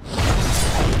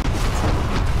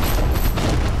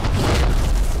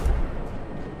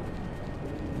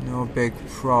 No big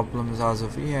problems as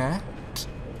of yet.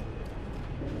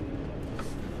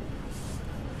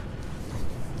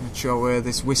 Not sure where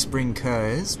this Whispering Kerr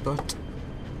is, but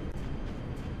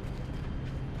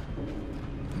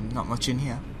not much in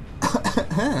here.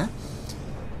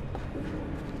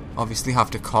 Obviously have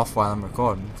to cough while I'm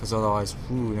recording, because otherwise,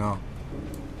 ooh, no.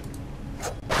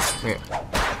 Wait,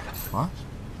 what?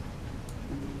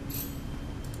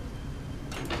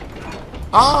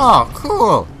 Oh,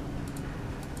 cool!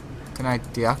 Can I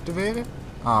deactivate it?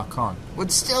 Oh, I can't.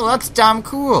 But still, that's damn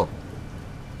cool!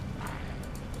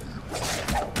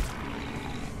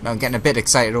 I'm getting a bit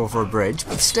excited over a bridge,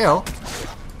 but still.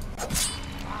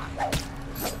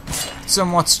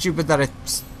 Somewhat stupid that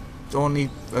it's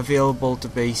only available to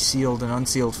be sealed and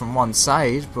unsealed from one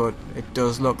side, but it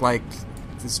does look like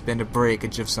there's been a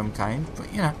breakage of some kind,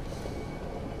 but you know.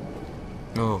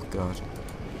 Oh god.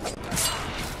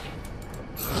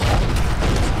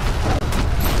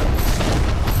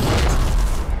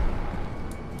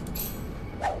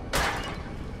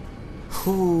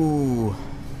 Whew.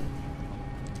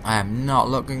 I am not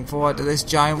looking forward to this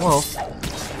giant wolf.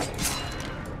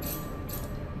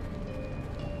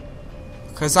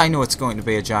 Because I know it's going to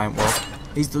be a giant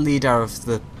wolf. He's the leader of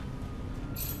the...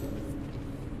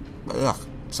 Ugh,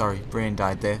 sorry, brain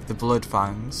died there. The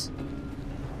Bloodfangs.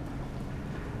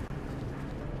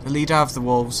 The leader of the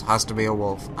wolves has to be a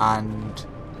wolf, and...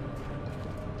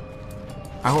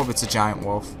 I hope it's a giant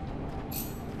wolf.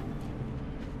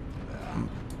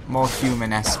 More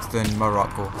human-esque than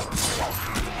Morocco.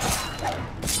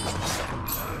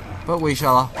 But we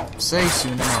shall see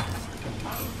soon enough.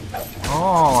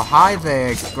 Oh, hi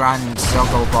there, Grand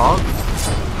Zogglebog.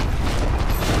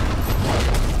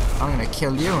 I'm gonna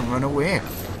kill you and run away.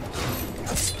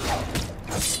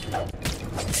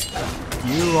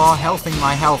 You are healthing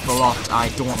my health a lot. I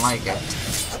don't like it.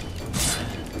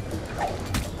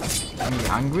 Are you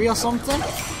angry or something?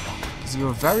 Because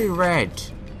you're very red.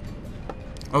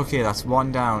 Okay, that's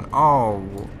one down.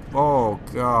 Oh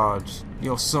god.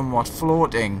 You're somewhat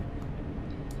floating.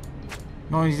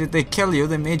 Not only did they kill you,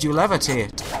 they made you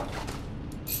levitate.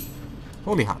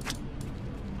 Holy hat.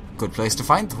 Good place to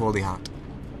find the holy hat.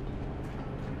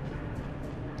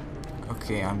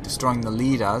 Okay, I'm destroying the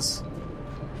leaders.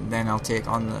 And then I'll take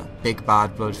on the big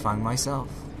bad Bloodfang myself.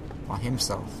 Or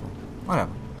himself. Or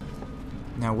whatever.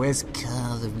 Now where's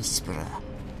Kerr the Whisperer?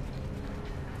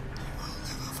 You will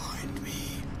never find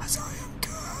me, as I am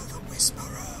Kerr the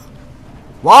Whisperer.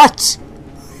 What?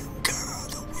 I am Kerr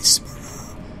the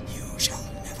Whisperer. You shall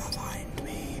never find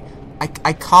me.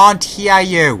 I can't hear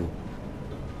you.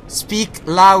 Speak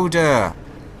louder.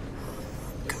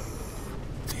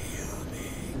 Fear me.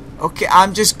 Okay,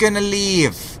 I'm just gonna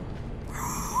leave.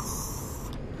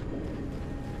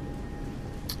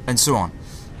 And so on.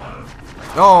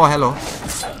 Oh, hello.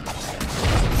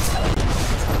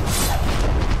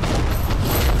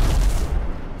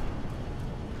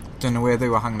 Don't know where they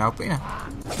were hanging out, but you know,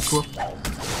 cool.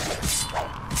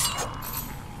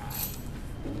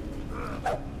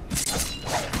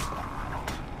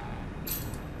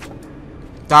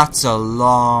 That's a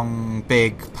long,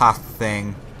 big path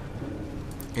thing.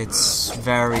 It's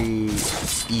very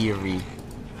eerie.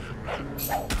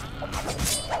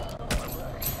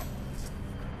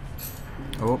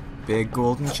 Oh, big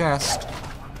golden chest.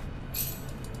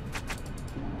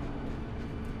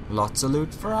 Lots of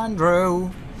loot for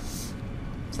Andrew.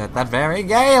 Said that very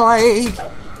gaily.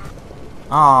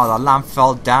 Oh, the lamp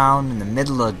fell down in the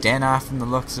middle of dinner from the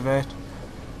looks of it.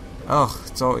 Ugh,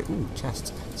 it's always... Ooh,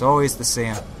 chest. It's always the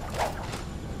same.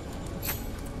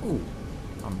 Ooh,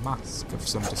 a mask of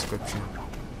some description.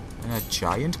 And a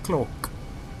giant cloak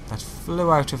that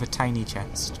flew out of a tiny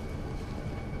chest.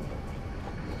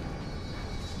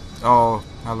 Oh,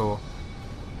 hello.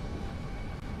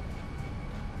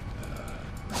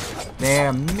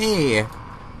 There may,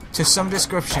 to some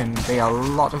description, be a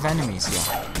lot of enemies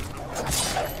here.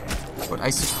 But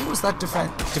I suppose that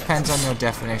depends on your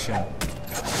definition.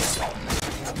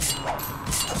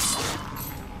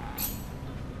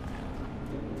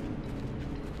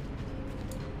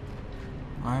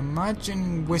 I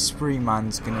imagine Whispery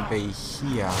Man's gonna be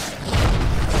here.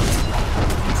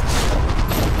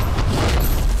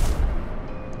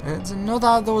 It's another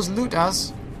of those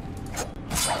looters.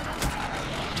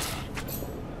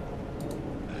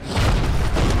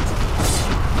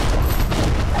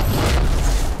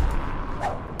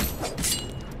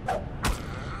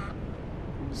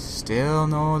 Still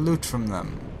no loot from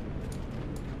them.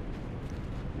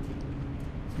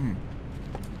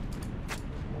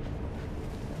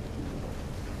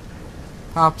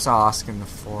 Perhaps I'll ask in the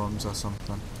forums or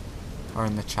something. Or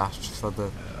in the chat for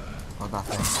that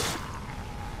thing.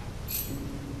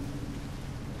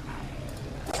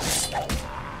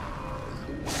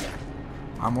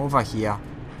 I'm over here.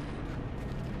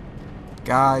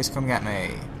 Guys, come get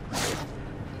me.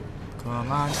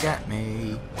 Come on, get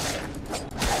me.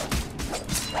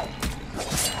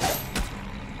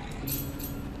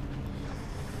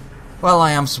 Well,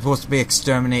 I am supposed to be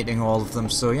exterminating all of them,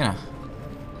 so, you know.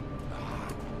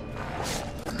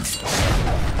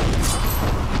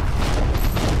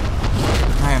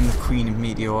 I am the queen of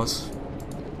meteors.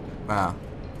 Well,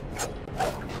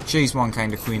 she's one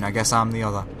kind of queen, I guess I'm the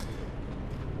other.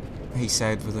 He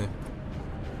said with a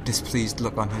displeased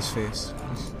look on his face.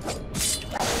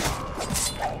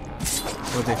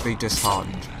 Would they be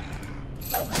disheartened?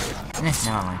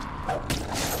 Never mind.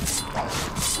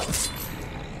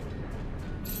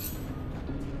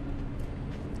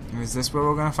 Is this where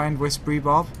we're gonna find Whispery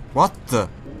Bob? What the?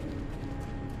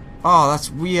 Oh, that's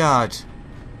weird.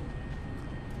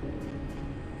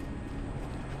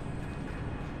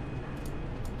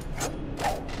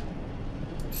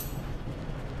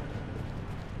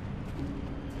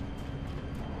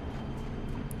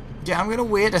 Yeah, I'm gonna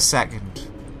wait a second.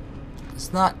 It's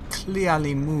that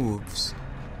clearly moves.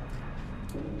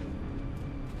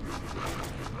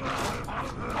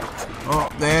 Oh,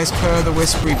 there's Kerr the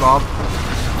Whispery Bob.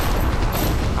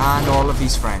 And all of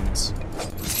his friends.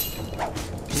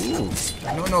 Ooh.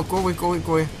 No, go away, go away,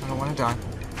 go away. I don't want to die.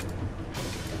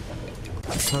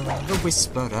 Kerr the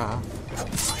Whisperer. I am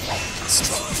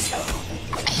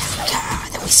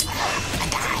Kerr the Whisperer,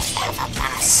 and I have a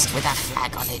mask with a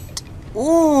flag on it.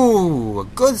 Ooh, a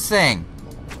good thing.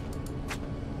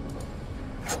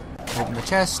 Open the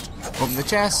chest. Open the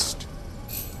chest.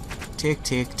 Take,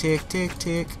 take, take, take,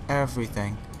 take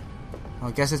everything.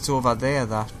 I guess it's over there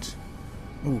that...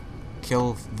 Ooh.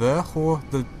 Kill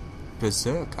the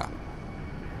Berserker.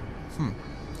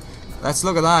 Let's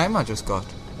look at that item I just got.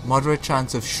 Moderate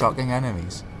chance of shocking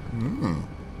enemies.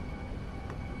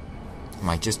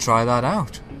 Might just try that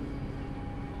out.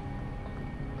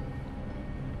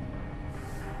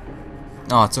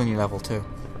 Oh, it's only level 2.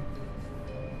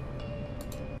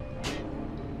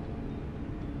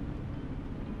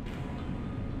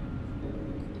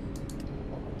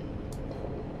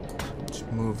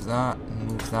 Just move that,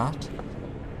 move that.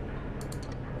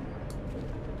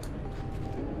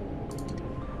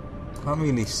 Can't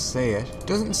really say it.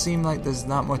 Doesn't seem like there's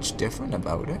that much different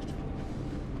about it.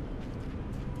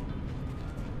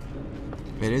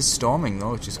 It is storming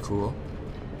though, which is cool.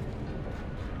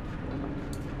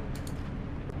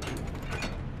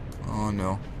 Oh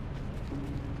no.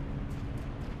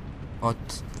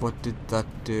 What did that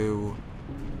do?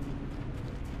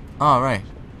 Oh right.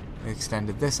 It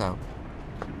extended this out.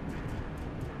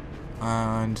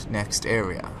 And next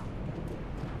area.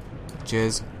 Which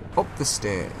is up the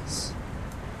stairs.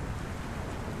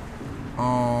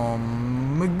 Oh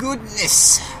my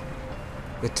goodness!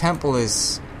 The temple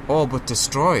is all but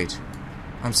destroyed.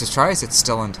 I'm surprised it's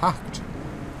still intact.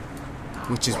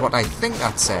 Which is what I think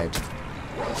that said.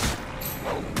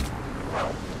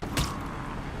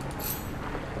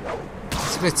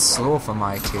 It's a bit slow for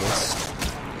my taste.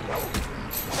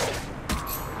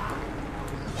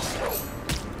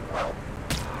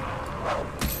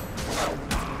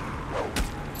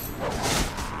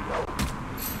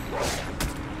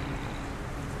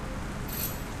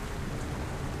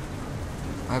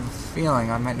 I have a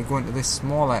feeling I meant to go into this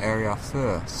smaller area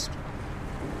first.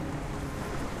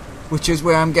 Which is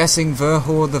where I'm guessing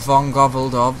Verho the Von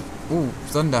Govelled of. Ooh,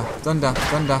 thunder, thunder,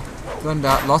 thunder,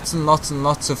 thunder. Lots and lots and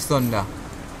lots of thunder.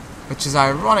 Which is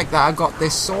ironic that I got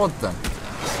this sword then.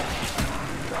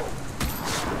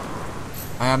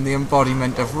 I am the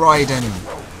embodiment of Raiden.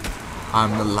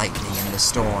 I'm the lightning in the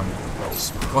storm.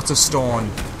 What's a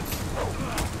storm?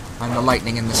 I'm the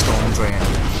lightning in the storm drain.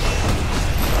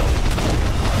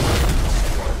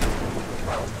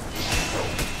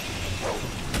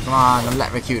 Come on,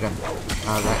 electrocute him.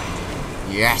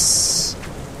 Yes!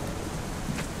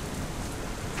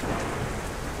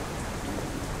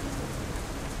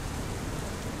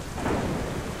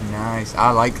 Nice.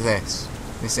 I like this.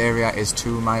 This area is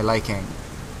to my liking.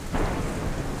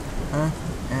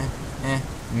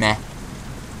 Meh.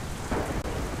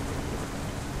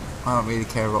 I don't really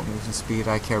care about movement speed.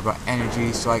 I care about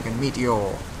energy so I can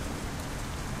meteor.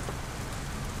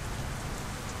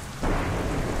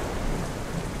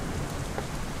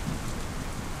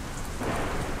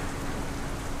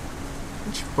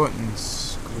 Which button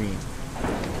screen?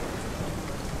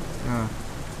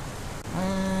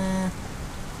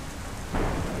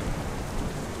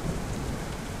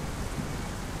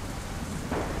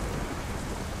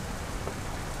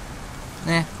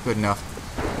 Good enough.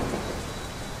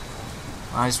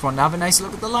 I just want to have a nice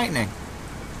look at the lightning.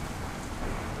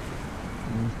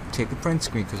 And take the print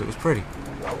screen because it was pretty.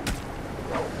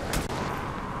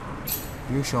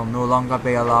 You shall no longer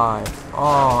be alive.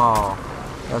 Oh,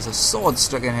 there's a sword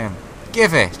stuck in him.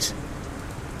 Give it.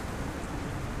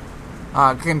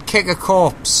 I can kick a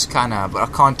corpse, can I? But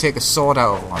I can't take a sword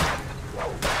out of one.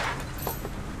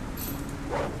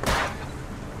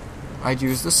 I'd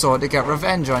use the sword to get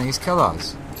revenge on these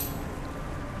killers.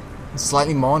 It's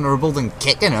slightly more honourable than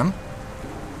kicking him.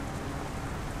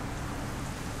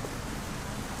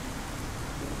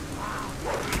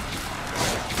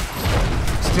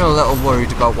 Still a little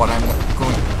worried about what I'm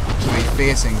going to be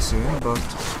facing soon, but...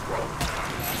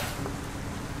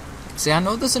 See, I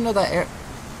know there's another area...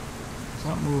 Is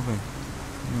that moving?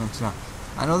 No, it's not.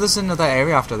 I know there's another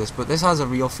area after this, but this has a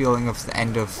real feeling of the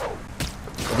end of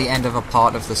a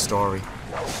part of the story.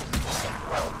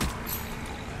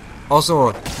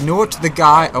 Also, note the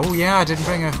guy... Oh yeah, I didn't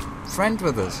bring a friend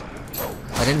with us.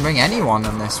 I didn't bring anyone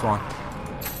on this one.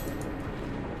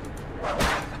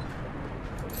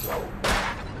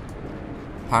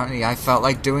 Apparently I felt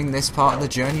like doing this part of the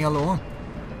journey alone.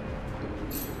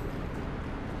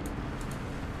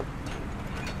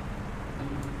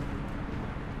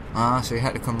 Ah, so you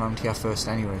had to come round here first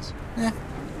anyways. Yeah,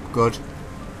 good.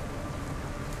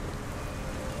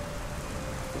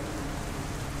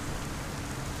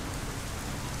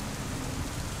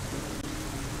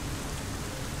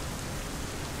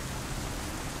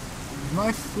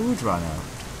 My food run out?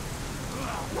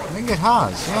 I think it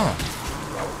has, yeah.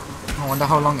 I wonder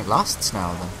how long it lasts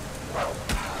now then.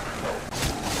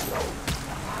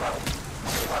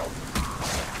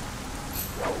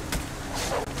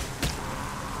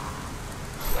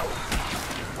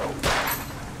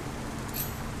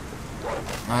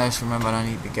 I just remembered I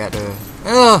need to get a...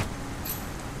 Ugh!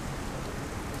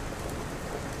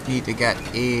 Need to get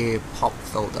a pop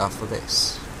filter for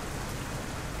this.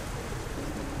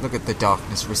 Look at the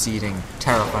darkness receding.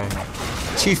 Terrifying.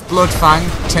 Chief Bloodfang,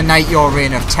 tonight your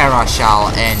reign of terror shall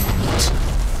end.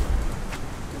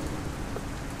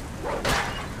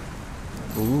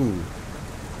 Ooh.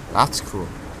 That's cool.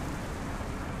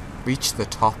 Reach the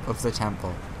top of the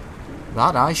temple.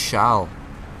 That I shall.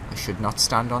 I should not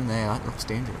stand on there. That looks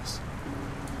dangerous.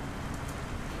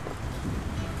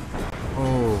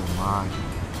 Oh my.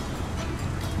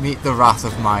 Meet the wrath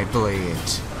of my blade.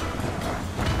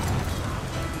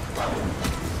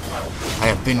 I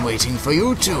have been waiting for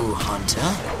you too, Hunter.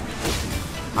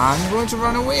 I'm going to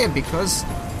run away because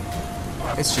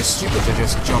it's just stupid to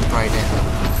just jump right in.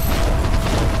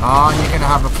 Oh, and you're going to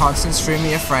have a constant stream of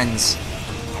your friends.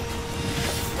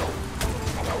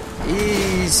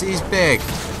 He's big.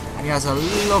 He has a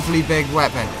lovely big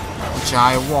weapon, which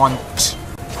I want.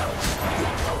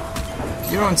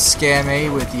 You don't scare me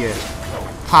with your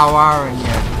power and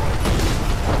your...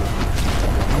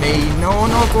 Me. No,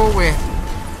 go away.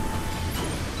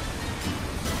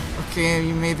 Okay,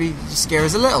 you maybe scare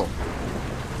us a little.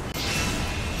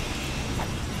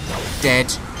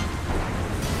 Dead.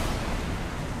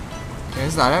 Okay,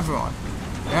 is that everyone?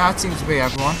 Yeah, that seems to be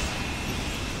everyone.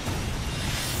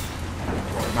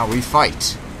 Now we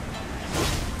fight.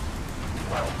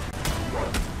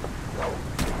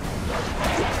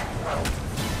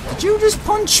 Did you just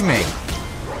punch me?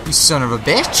 You son of a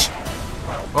bitch.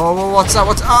 Oh, well, what's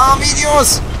that? Ah,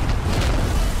 meteors!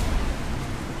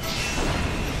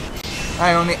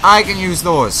 Hey, only I can use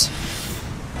those.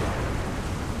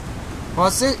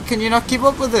 What's it? Can you not keep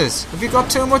up with this? Have you got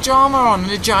too much armor on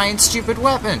and a giant stupid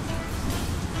weapon?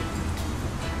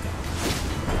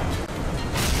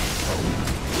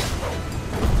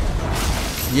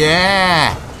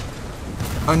 Yeah!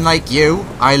 Unlike you,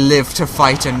 I live to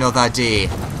fight another day.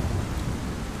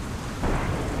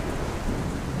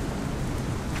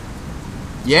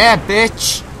 Yeah,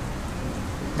 bitch!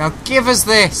 Now give us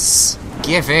this!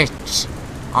 Give it!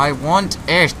 I want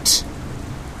it!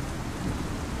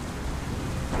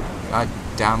 God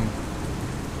damn.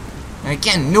 And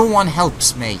again, no one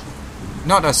helps me.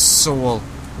 Not a soul.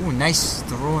 Ooh, nice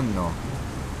throne though.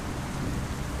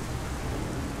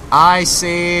 I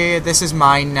say this is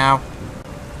mine now.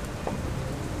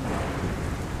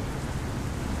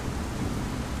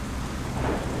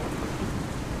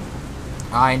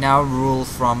 I now rule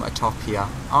from atop here.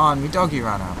 Oh, and my doggy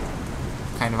ran out.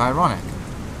 Kind of ironic.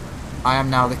 I am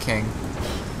now the king.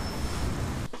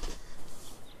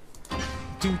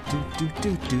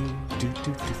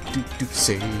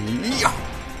 Say yeah.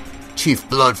 Chief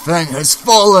Bloodfang has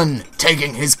fallen,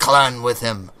 taking his clan with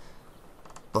him.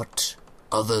 But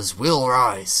others will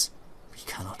rise. We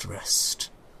cannot rest.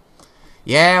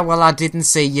 Yeah, well, I didn't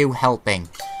see you helping.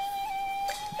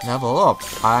 Level up.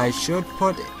 I should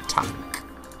put attack.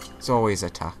 It's always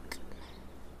attack.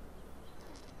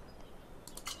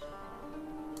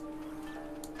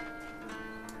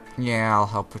 Yeah, I'll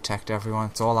help protect everyone.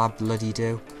 It's all I bloody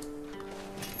do.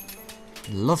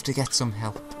 Love to get some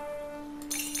help.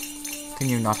 Can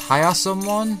you not hire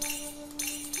someone?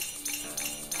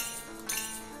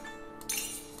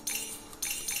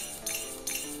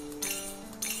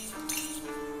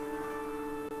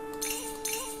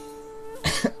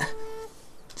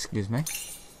 Excuse me.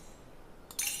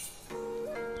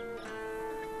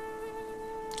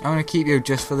 I'm gonna keep you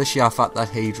just for the sheer fact that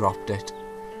he dropped it.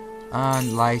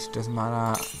 And light doesn't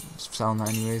matter. Selling that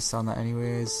anyways. Selling that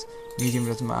anyways. Medium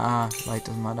doesn't matter. Light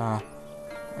doesn't matter.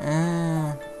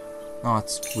 Oh,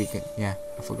 it's weakened. Yeah,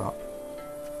 I forgot.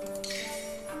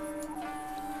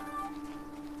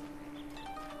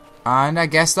 And I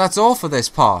guess that's all for this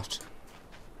part.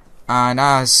 And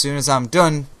as soon as I'm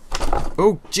done...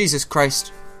 Oh, Jesus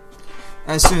Christ.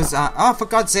 As soon as I... Oh, for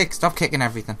God's sake, stop kicking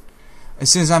everything. As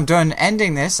soon as I'm done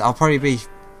ending this, I'll probably be...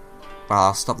 Well,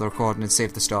 I'll stop the recording and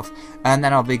save the stuff. And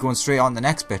then I'll be going straight on the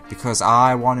next bit. Because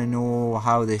I want to know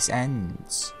how this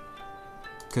ends.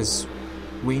 Because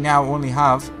we now only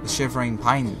have the Shivering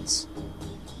Pines.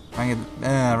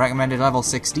 Recommended level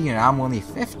 16 and I'm only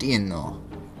 15 though.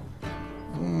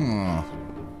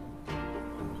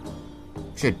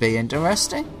 Should be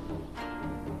interesting.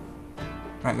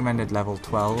 Recommended level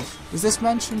 12. Is this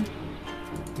mentioned?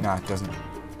 No, it doesn't.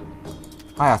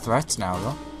 Higher threats now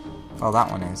though. Well,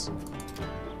 that one is.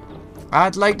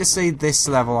 I'd like to see this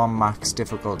level on max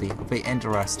difficulty. It'll be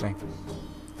interesting.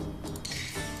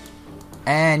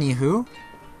 Anywho,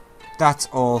 that's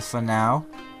all for now.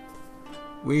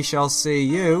 We shall see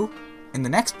you in the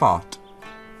next part,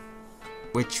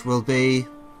 which will be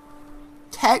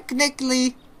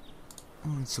technically...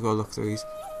 Let's go look through these.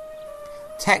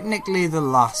 Technically the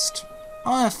last...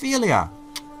 Oh, Ophelia!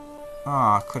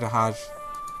 Ah, could have had...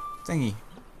 Thingy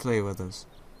play with us.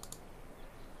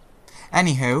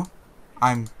 Anywho,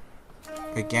 I'm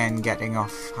again getting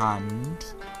off hand.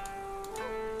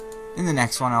 In the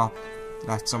next one I'll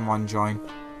let someone join.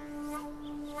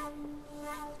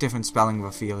 Different spelling of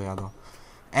Ophelia though.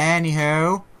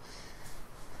 Anywho,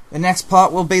 the next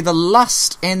part will be the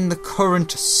last in the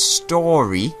current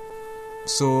story.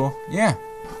 So, yeah.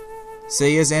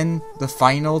 See us in the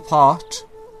final part,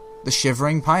 the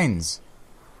Shivering Pines.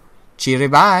 Cheery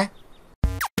bye.